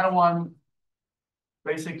 So that one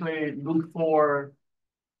basically look for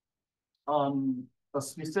a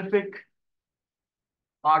specific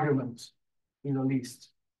argument in the list.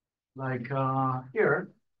 Like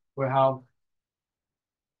here we have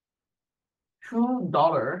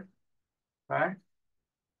 $2, right?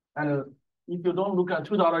 And if you don't look at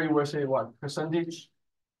 $2, you will say what? Percentage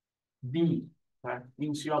D, right?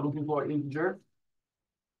 Means you are looking for an integer.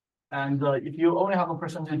 And if you only have a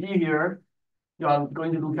percentage D here, you are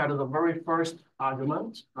going to look at the very first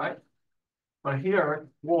argument, right? But here,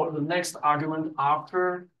 well, the next argument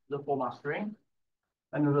after the format string.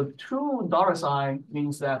 And the $2 sign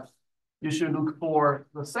means that you should look for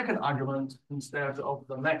the second argument instead of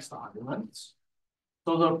the next argument.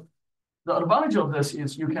 So the advantage of this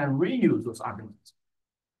is you can reuse those arguments.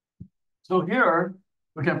 So here,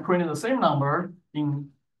 we can print the same number in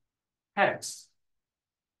hex,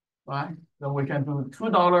 right? Then we can do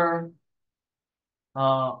 $2.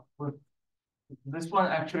 With this one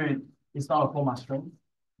actually is not a format string.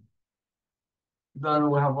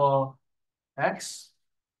 Then we have a x.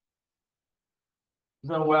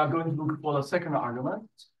 Then we are going to look for the second argument.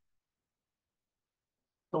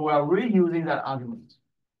 So we are reusing that argument.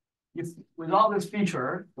 If without this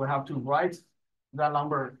feature, we have to write that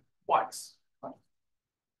number twice. Right?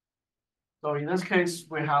 So in this case,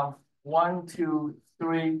 we have 1, 2,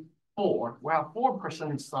 3, 4. We have 4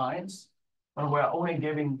 percentage signs, and we are only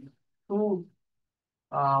giving 2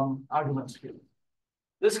 arguments here.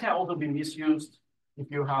 This can also be misused if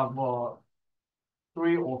you have $3 or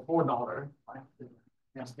 $4. Right?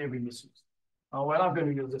 Can still be misused. We're not going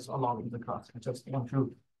to use this a lot in the class. I just want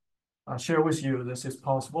to share with you this is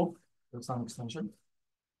possible with some extension.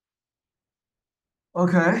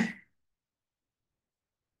 Okay.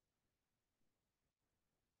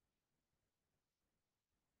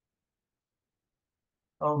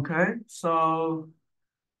 Okay, so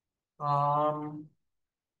how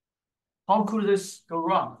could this go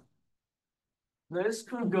wrong? This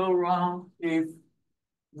could go wrong if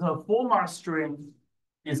the format string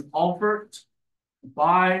is offered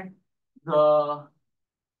by the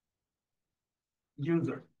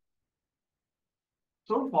user.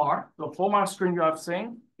 So far, the format string you have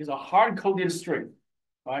seen is a hard-coded string,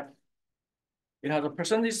 right? It has a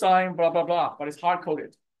percentage sign, blah, blah, blah, but it's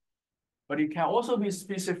hard-coded. But it can also be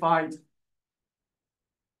specified,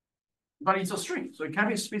 but it's a string, so it can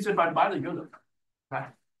be specified by the user, okay?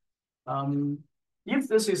 If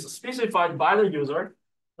this is specified by the user,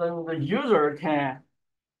 then the user can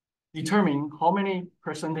determine how many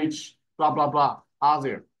percentage blah, blah, blah are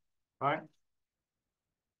there, right?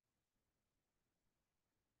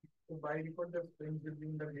 So by default, the string will be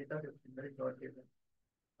in the data right? Dot data.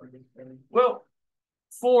 Well,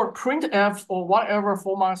 for printf or whatever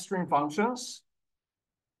format string functions,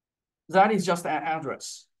 that is just an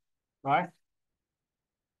address, right?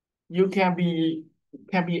 You can be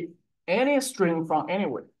any string from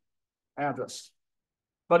anywhere, address.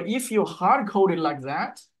 But if you hard code it like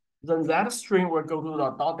that, then that string will go to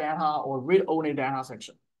the dot data or read-only data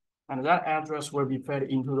section. And that address will be fed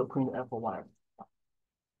into the printf or whatever.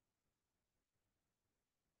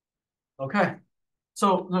 Okay,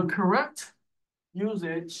 so the correct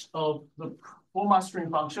usage of the format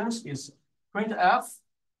string functions is printf,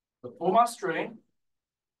 the format string,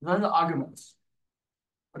 then the arguments.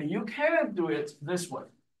 But you can do it this way.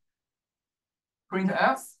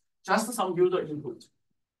 Printf, just some user input.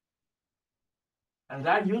 And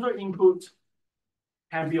that user input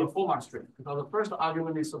can be a format string because the first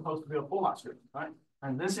argument is supposed to be a format string, right?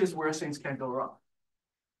 And this is where things can go wrong.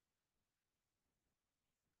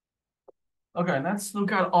 Okay, let's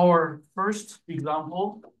look at our first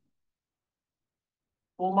example.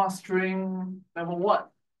 Format string level 1.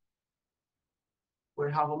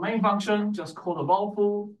 We have a main function just called a val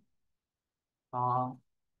pool. Val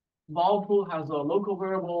pool has a local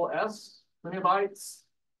variable s, 20 bytes.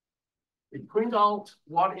 It prints out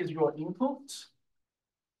what is your input.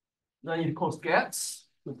 Then it calls gets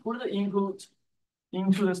to put the input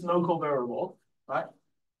into this local variable, right?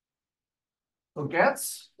 So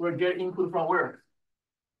gets will get input from where?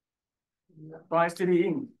 From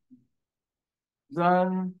std_in.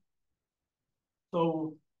 Then,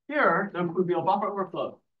 so here there could be a buffer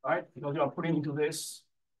overflow, right? Because you are putting into this.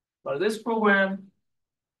 But this program,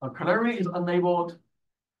 calorie is enabled,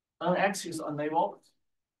 NX is enabled.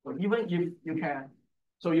 So even if you can,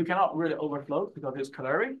 so you cannot really overflow because it's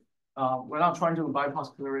calorie. We're not trying to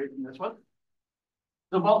bypass calorie in this one.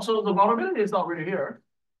 So the vulnerability is not really here.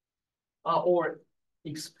 Or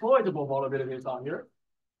exploitable vulnerability is not here.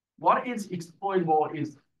 what is exploitable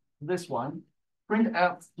is this one,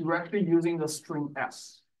 printf directly using the string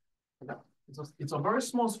s. Okay. It's a very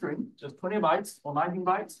small string, just 20 bytes or 19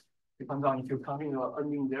 bytes, depends on if you're counting or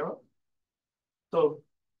ending zero. So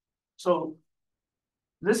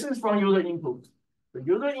this is from user input. The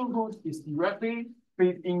user input is directly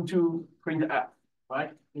fed into printf,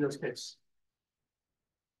 right? In this case.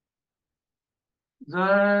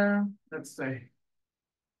 Then let's say,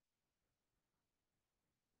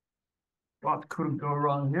 what could go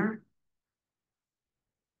wrong here?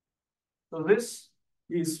 So this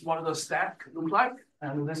is what the stack look like,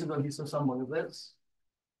 and this is the disassembly of this.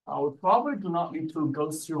 We probably do not need to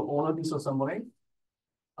go through all of disassembly.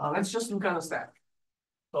 Let's just look at the stack.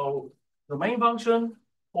 So the main function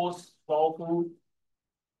calls vol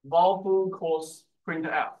foo calls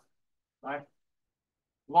printf, right?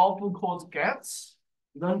 Vol foo calls gets,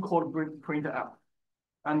 then called printf.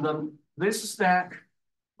 And then this stack,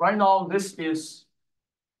 right now, this is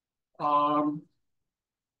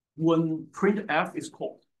when printf is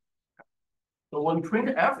called. So when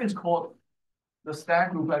printf is called, the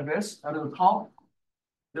stack looks like this. At the top,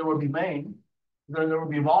 there will be main. Then there will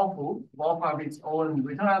be vol foo. Vol foo has its own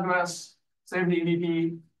return address, save the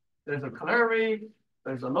EDP. There's a canary.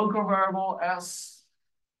 There's a local variable s.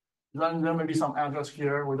 Then there may be some address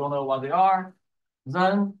here. We don't know what they are.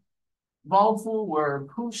 Then vol foo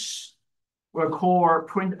will call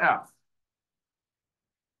printf.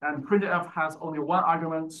 And printf has only one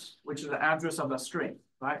argument, which is the address of the string,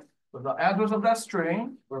 right? So the address of that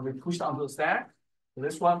string will be pushed onto the stack. So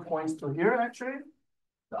this one points to here, actually.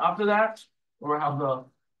 So after that, we'll have the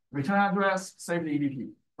return address, save the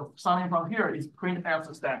EDP. So starting from here is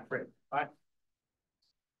printf's stack frame, right?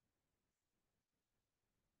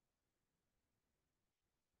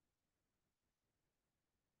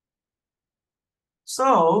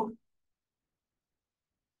 So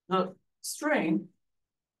the string,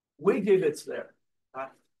 we give it there,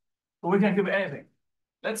 right? So we can give anything.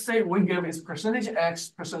 Let's say we give it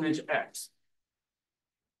 %x.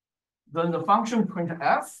 Then the function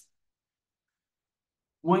printf,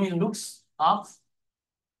 when it looks up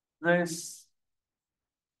this,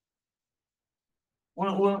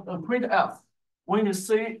 when printf, when it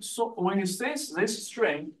says this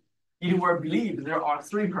string, it will believe there are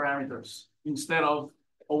 3 parameters instead of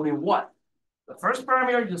only 1. The first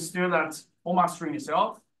parameter is still that format string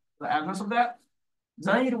itself, the address of that.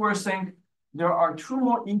 Then it will think there are 2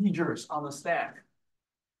 more integers on the stack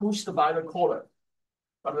pushed by the caller,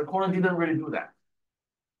 but the caller didn't really do that.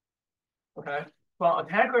 Okay, from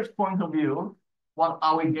attacker's point of view, what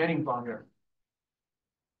are we getting from here?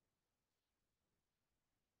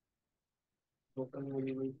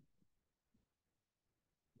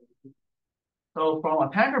 So from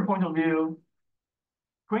attacker point of view,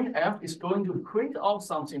 printf is going to print out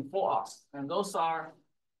something for us, and those are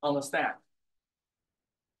on the stack.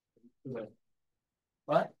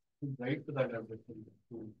 What?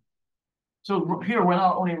 So here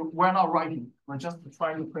we're not writing, we're just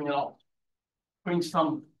trying to print it out. Print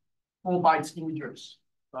some 4 bytes integers,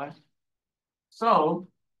 right? So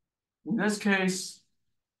in this case,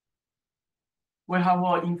 we have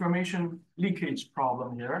an information leakage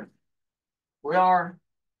problem here. We are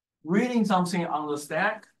reading something on the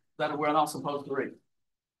stack that we're not supposed to read.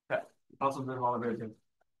 Okay, because of the vulnerability.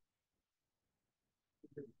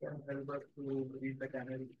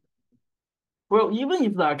 Well, even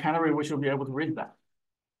if the canary, we should be able to read that.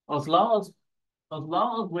 As long as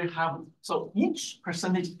we have, so each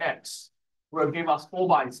 %x will give us 4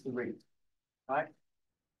 bytes to read, right?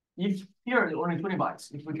 If here is only 20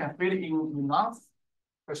 bytes, if we can fit in enough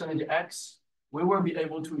 %x, we will be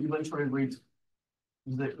able to eventually read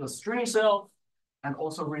the string itself and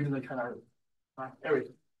also read the canary, right?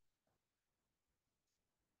 Everything.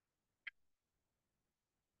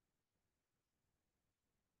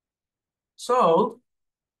 So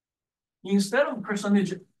instead of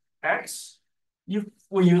 %x, if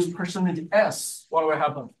we use %s, what will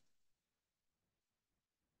happen?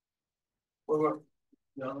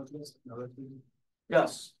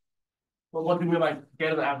 Yes. Well, what do we like?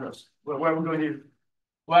 Get the address. Where are we going to?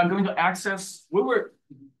 We're going to access. We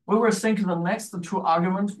were thinking the next 2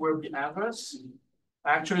 arguments will be address.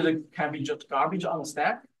 Actually, they can be just garbage on the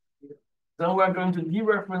stack. Then we're going to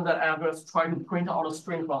dereference that address, try to print out a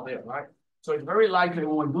string from there, right? So it's very likely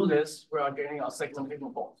when we do this, we are getting a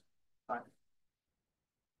segmentation fault, right?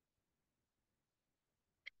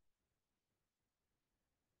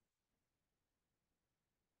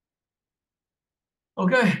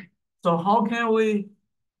 Okay, so how can we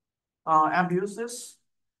abuse this?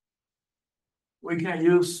 We can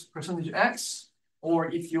use %x,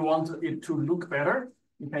 or if you want it to look better,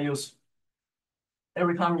 you can use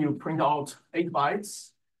every time you print out 8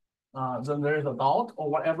 bytes, then there is a dot or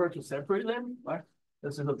whatever to separate them, right?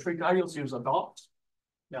 This is a trick I use a dot.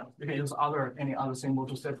 Yeah, you can use any other symbol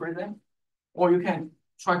to separate them. Or you can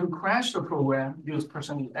try to crash the program, use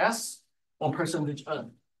 %s or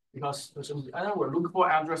 %n, because %n will look for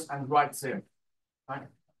address and write there, right?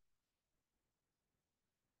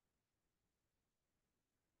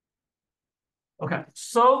 Okay,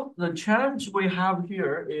 so the challenge we have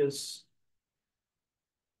here is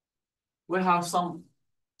we have some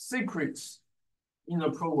secrets in the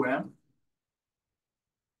program.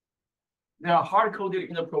 They are hard-coded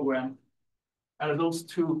in the program, and those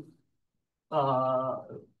two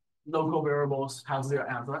local variables have their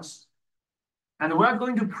address. And we're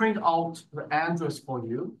going to print out the address for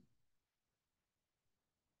you,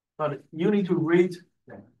 but you need to read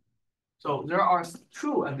them. So there are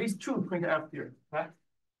at least two printf here, okay?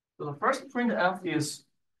 So the first printf is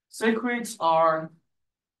secrets are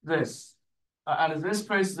this. At this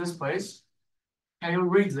place. Can you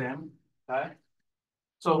read them, okay?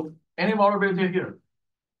 So any vulnerability here?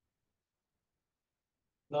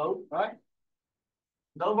 No, right?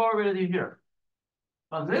 No vulnerability here.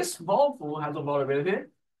 But this vulnerable has a vulnerability.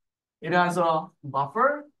 It has a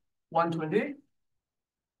buffer, 120.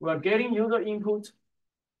 We're getting user input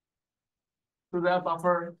to that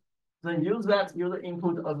buffer, then use that user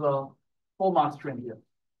input as a format string here.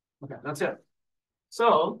 Okay, that's it.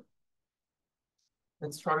 So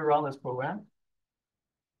let's try to run this program.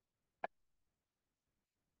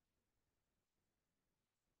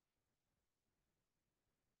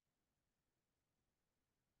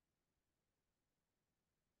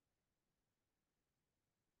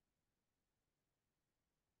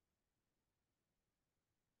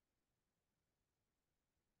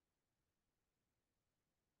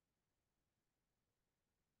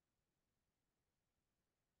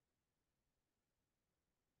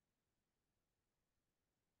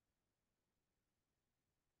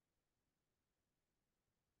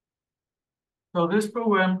 So this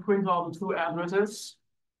program prints out two addresses.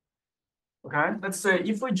 Okay, let's say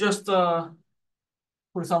if we just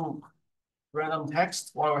put some random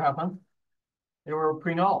text, what will happen? It will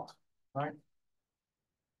print out, right?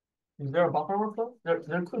 Is there a buffer overflow?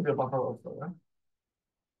 There could be a buffer overflow, right?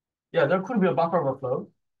 Yeah, there could be a buffer overflow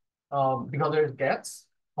because there's gets.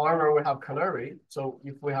 However, we have canary. So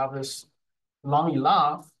if we have this long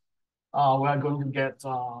enough, we are going to get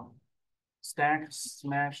stack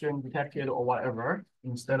smashing detected or whatever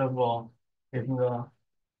instead of getting the,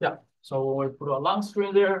 yeah. So when we put a long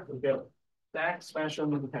string there, we get stack smashing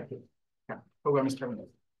detected. Yeah, program is terminated.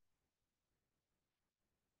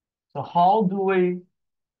 So how do we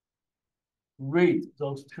read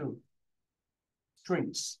those two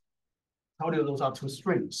strings? Told you those are two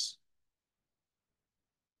strings.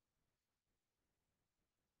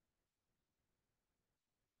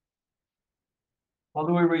 How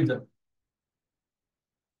do we read them?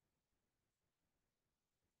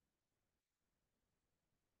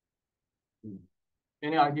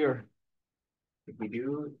 Any idea? If we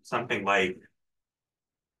do something like,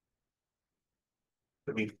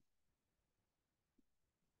 could we?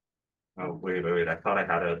 Oh, wait, I thought I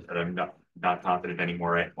had it, and I'm not confident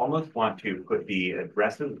anymore. I almost want to put the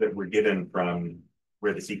addresses that were given from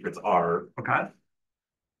where the secrets are, Okay.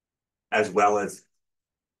 as well as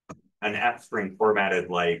an F string formatted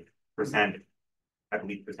like %, I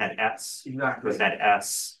believe %s, Exactly.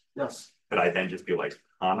 %s. Yes. Could I then just do like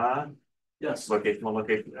comma? Yes. Location.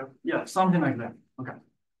 Yeah, something like that. Okay.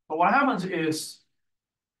 But what happens is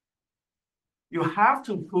you have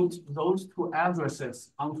to put those two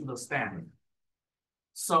addresses onto the stack.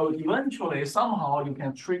 So eventually, somehow you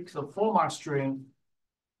can trick the format string,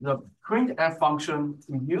 the printf function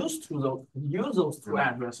to use those two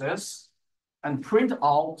addresses and print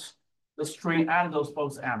out the string and those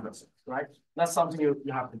both addresses, right? That's something you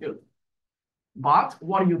have to do. But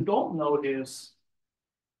what you don't know is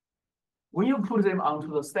when you put them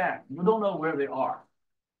onto the stack, you don't know where they are.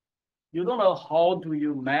 You don't know how do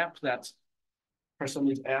you map that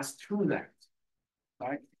 %s to that,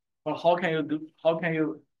 right? But how can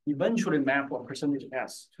you eventually map a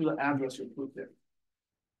 %s to the address you put there?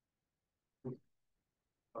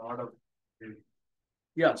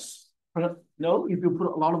 Yes. No, if you put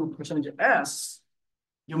a lot of %s,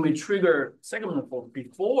 you may trigger segment fault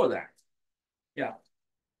before that. Yeah.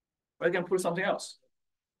 But you can put something else.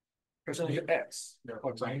 %x.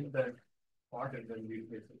 For example, that part and then we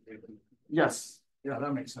basically. Yes. Yeah,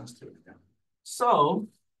 that makes sense too. Yeah. So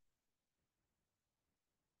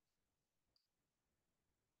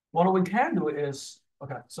what we can do is,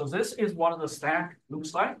 okay, so this is what the stack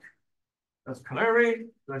looks like. There's canary,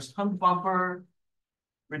 there's hunt buffer,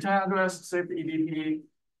 return address, save the EBP.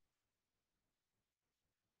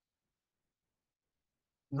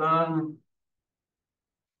 Then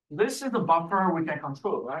this is the buffer we can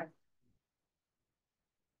control, right?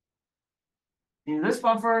 In this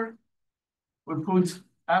buffer, we put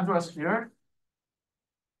address here.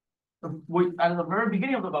 At the very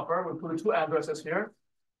beginning of the buffer, we put two addresses here.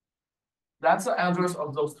 That's the address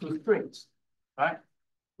of those two strings, right?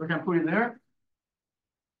 We can put it there.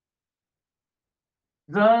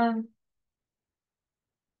 Then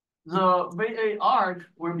the VA arg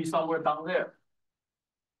will be somewhere down there.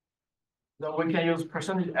 Then we can use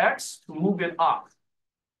 %x to move it up.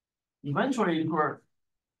 Eventually, it will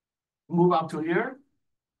move up to here.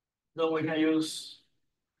 Then we can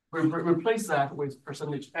replace that with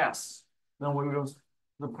 %s. Then we use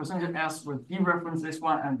the %s will dereference this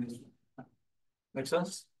one and this one. Make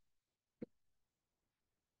sense?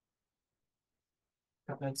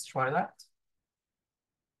 Let's try that.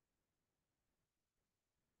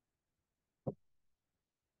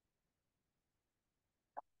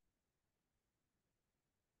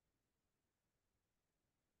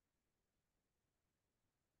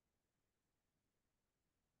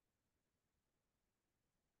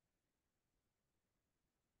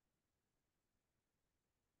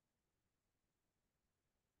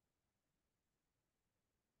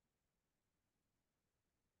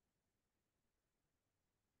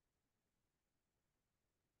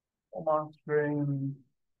 Command string.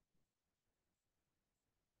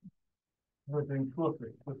 We're doing 2 or 3.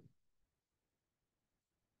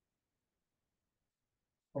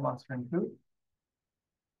 Command string 2.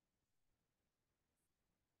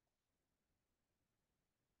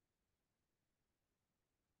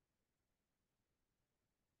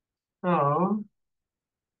 So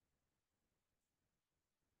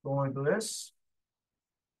going to this.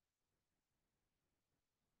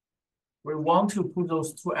 We want to put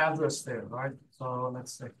those two addresses there, right? So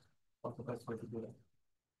let's see what's the best way to do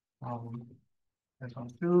that. That's on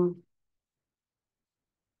 2.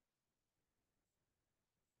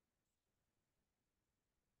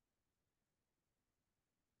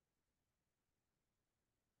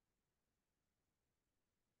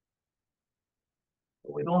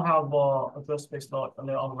 We don't have address space dot and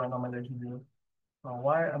then on randomization here.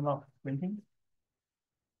 Why I'm not printing?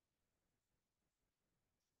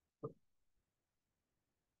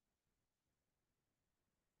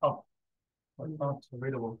 Oh, it's not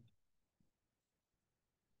readable.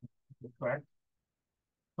 Correct.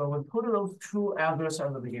 So we put those two addresses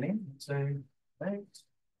at the beginning. Say, right.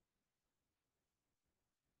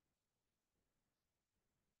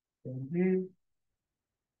 Indeed.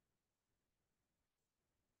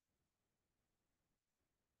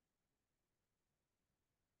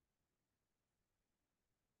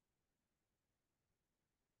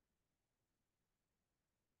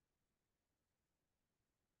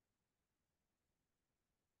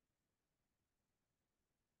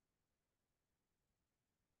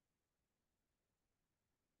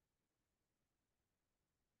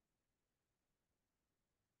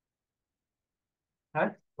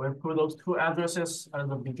 Okay, we put those two addresses at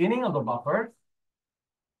the beginning of the buffer.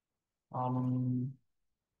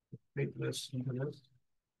 Fit this into this.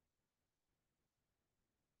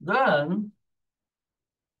 Then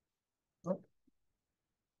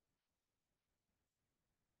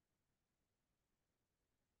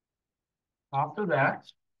after that,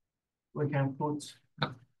 we can put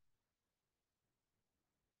a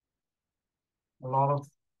lot of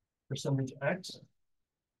 %x.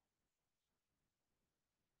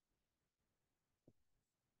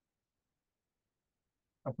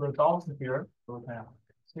 I put dots here so we can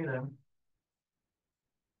see them.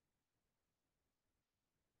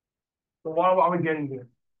 So what are we getting here?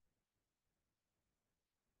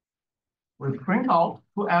 We print out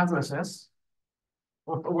two addresses.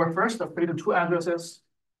 Or first, fit the two addresses.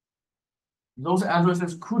 Those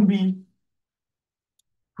addresses could be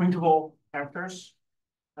printable characters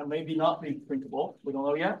and maybe not be printable. We don't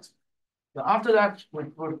know yet. Then after that, we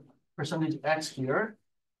put %x here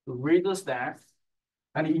to read the stack.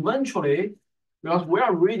 And eventually, because we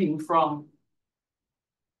are reading from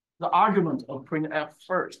the argument of printf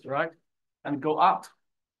first, right? And go up.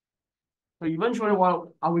 So eventually, what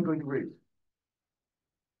are we going to read?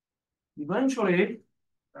 Eventually,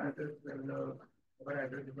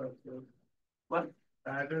 what?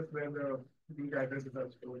 Address where these addresses are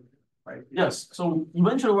stored. Right? Yes. So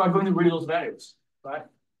eventually, we are going to read those values, right?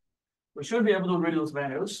 We should be able to read those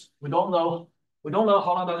values. We don't know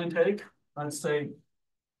how long does it take. Let's say,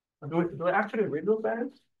 do we actually read those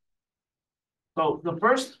values? So the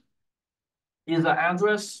first is the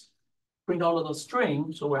address print out the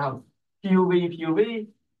string. So we have PUV,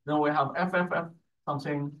 then we have FFF,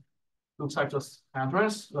 something looks like just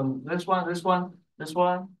address. Then this one looks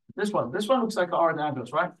like our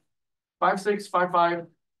address, right? 5655.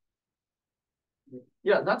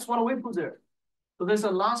 Yeah, that's what we put there. So there's a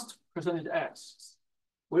last percentage S.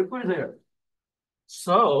 We put it there.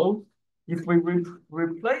 So if we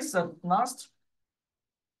replace the last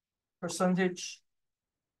percentage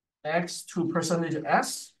X to percentage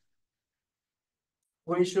S,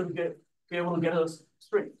 we should be able to get a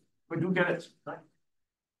string. We do get it, right?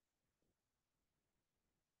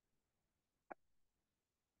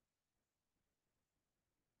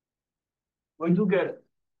 We do get it.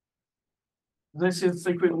 This is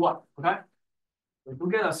secret one, okay? We do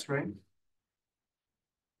get a string.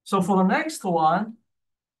 So for the next one,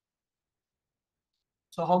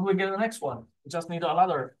 so how do we get the next one? We just need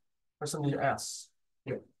another percentage S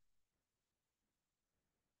here.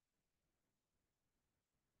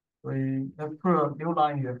 We have put a new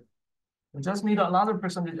line here. We just need another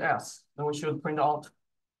percentage S. Then we should print out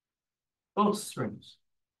both strings.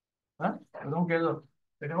 Huh? We don't get a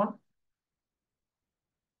second one.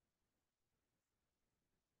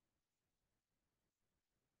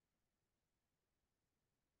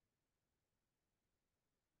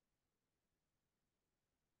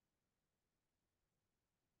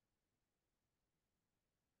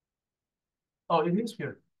 Oh, it is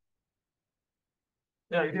here.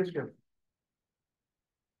 Yeah, it is here.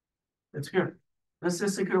 It's here. This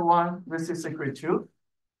is secret one. This is secret two.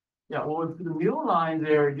 Yeah, when we put a new line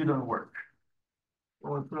there, it didn't work.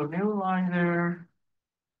 When we put a new line there.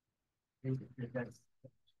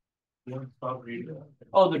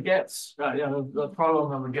 Oh, the gets. Right, yeah, the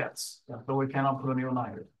problem of the gets. Yeah, so we cannot put a new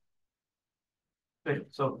line there. Okay,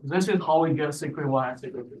 so this is how we get secret one and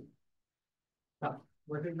secret two. Yeah.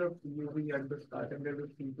 What is the PUV at the start and there is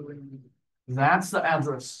P2 and That's the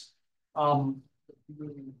address.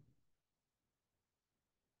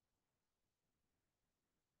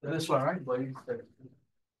 This one, right?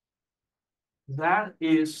 That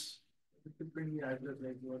is, bring the address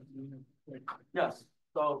like what we have. Like, yes.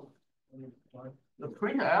 So the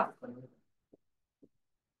printf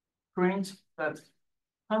print that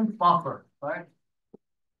temp buffer, right?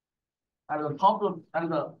 At the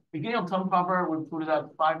beginning of temp buffer, we put it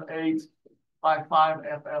at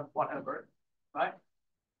 5855FF, whatever, right?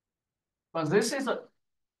 But this is the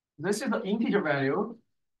integer value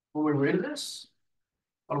when we read this.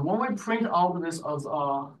 But when we print out this as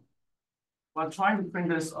we're trying to print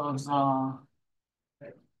this as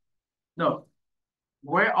no,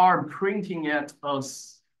 we are printing it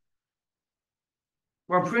as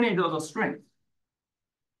we're printing it as a string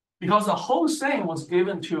because the whole thing was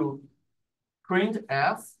given to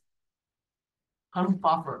printf temp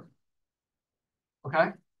buffer.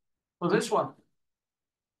 Okay, so this one,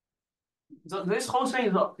 this whole thing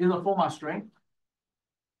is a format string.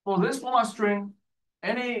 For this format string,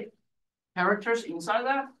 any characters inside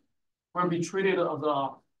that will be treated as a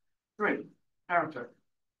string character,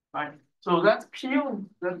 right? So that's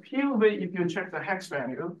PUV if you check the hex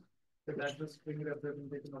value. that's the string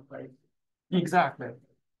representation of bytes. Exactly.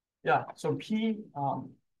 Yeah. So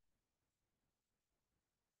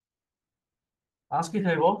ASCII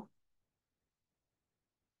table.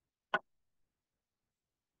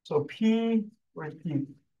 So where's P?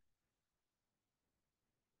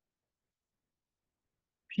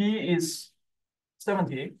 P is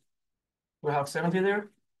 70. We have 70 there.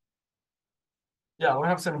 Yeah, we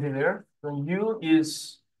have 70 there. Then U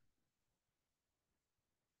is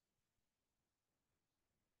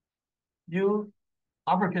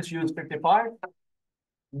uppercase U is 55.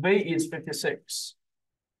 V is 56,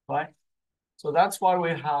 right? So that's why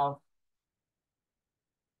we have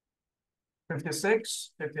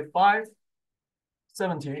 56, 55,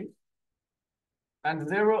 70, and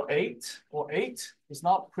 0, 8 or 8 is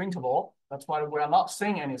not printable. That's why we are not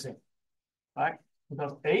saying anything, right?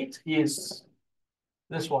 Because 8 is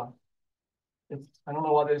this one. I don't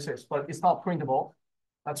know what this is, but it's not printable.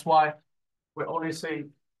 That's why we only say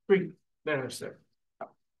 3 letters there.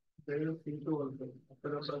 There is a P2 also. After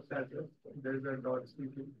the first address, there is a dot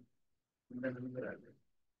P2. And then another address.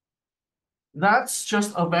 That's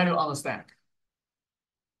just a value on the stack.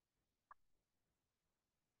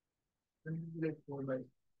 Like 4 bytes.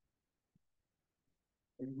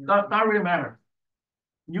 That really matter.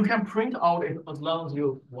 You can print out it as long as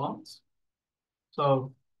you want.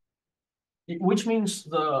 So, which means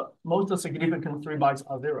the most significant 3 bytes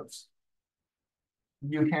are zeros.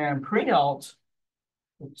 You can print out,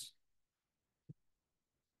 oops,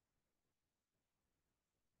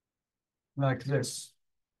 like this.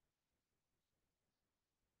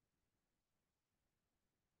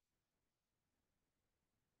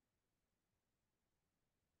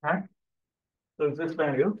 Okay. So this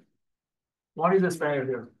value, what is this value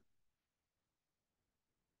here?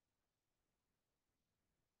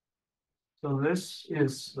 So this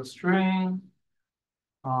is the string.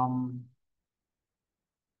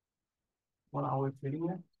 What are we feeding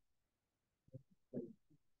it?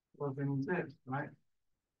 We're feeding this, right?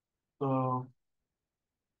 So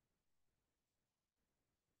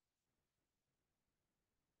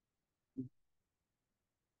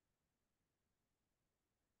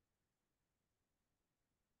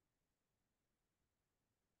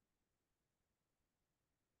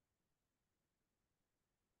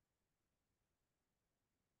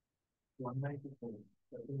One ninety four.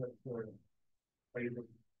 That's for value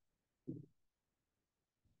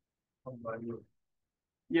from value.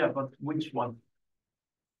 yeah, but which one?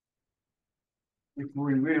 If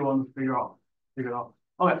we really want to figure out.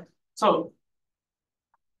 Okay, so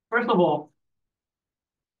first of all,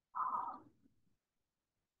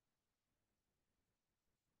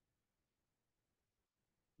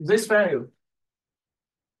 this value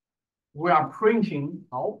we are printing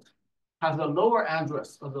out has the lower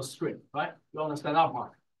address of the string, right? You understand that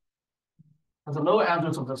part? Has the lower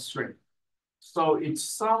address of the string. So it's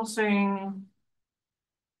something,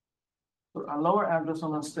 a lower address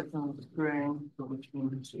on the second string, so which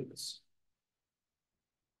means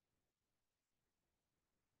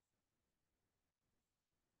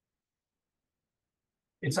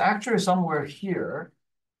it's actually somewhere here.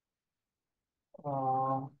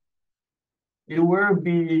 It will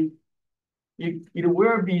be it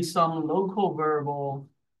will be some local variable.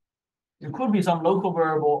 It could be some local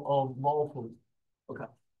variable of multiple. Okay.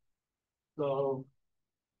 So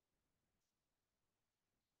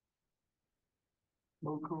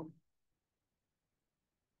local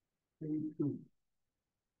C2.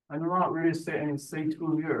 I do not really say any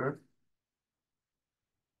C2 here.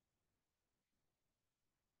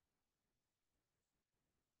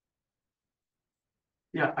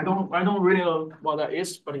 Yeah, I don't really know what that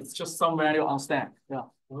is, but it's just some value on stack. Yeah.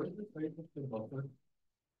 What is the size of the buffer?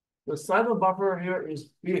 The size of buffer here is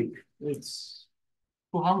big. It's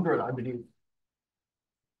 200, I believe.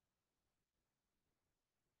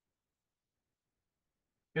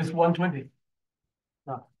 It's 120.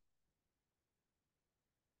 Yeah.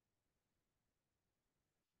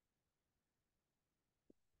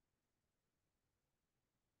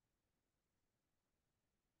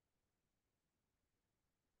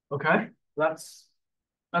 Okay, that's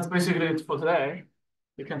basically it for today.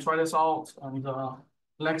 You can try this out, and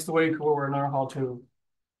next week we will learn how to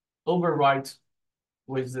overwrite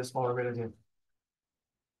with this vulnerability.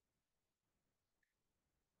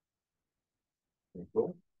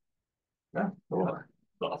 Cool. Yeah, cool.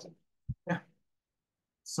 Awesome. Yeah.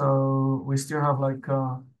 So we still have like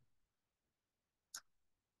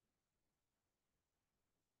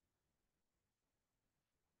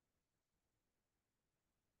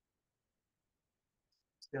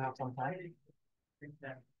still have some time.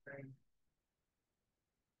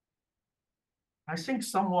 I think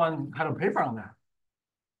someone had a paper on that.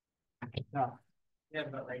 Yeah, Yeah,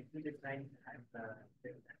 but like who decided to have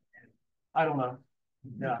the. I don't know.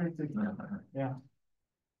 Yeah, yeah.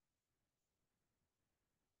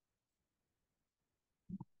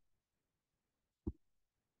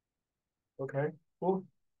 Okay, cool.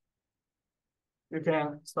 You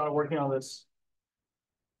can start working on this.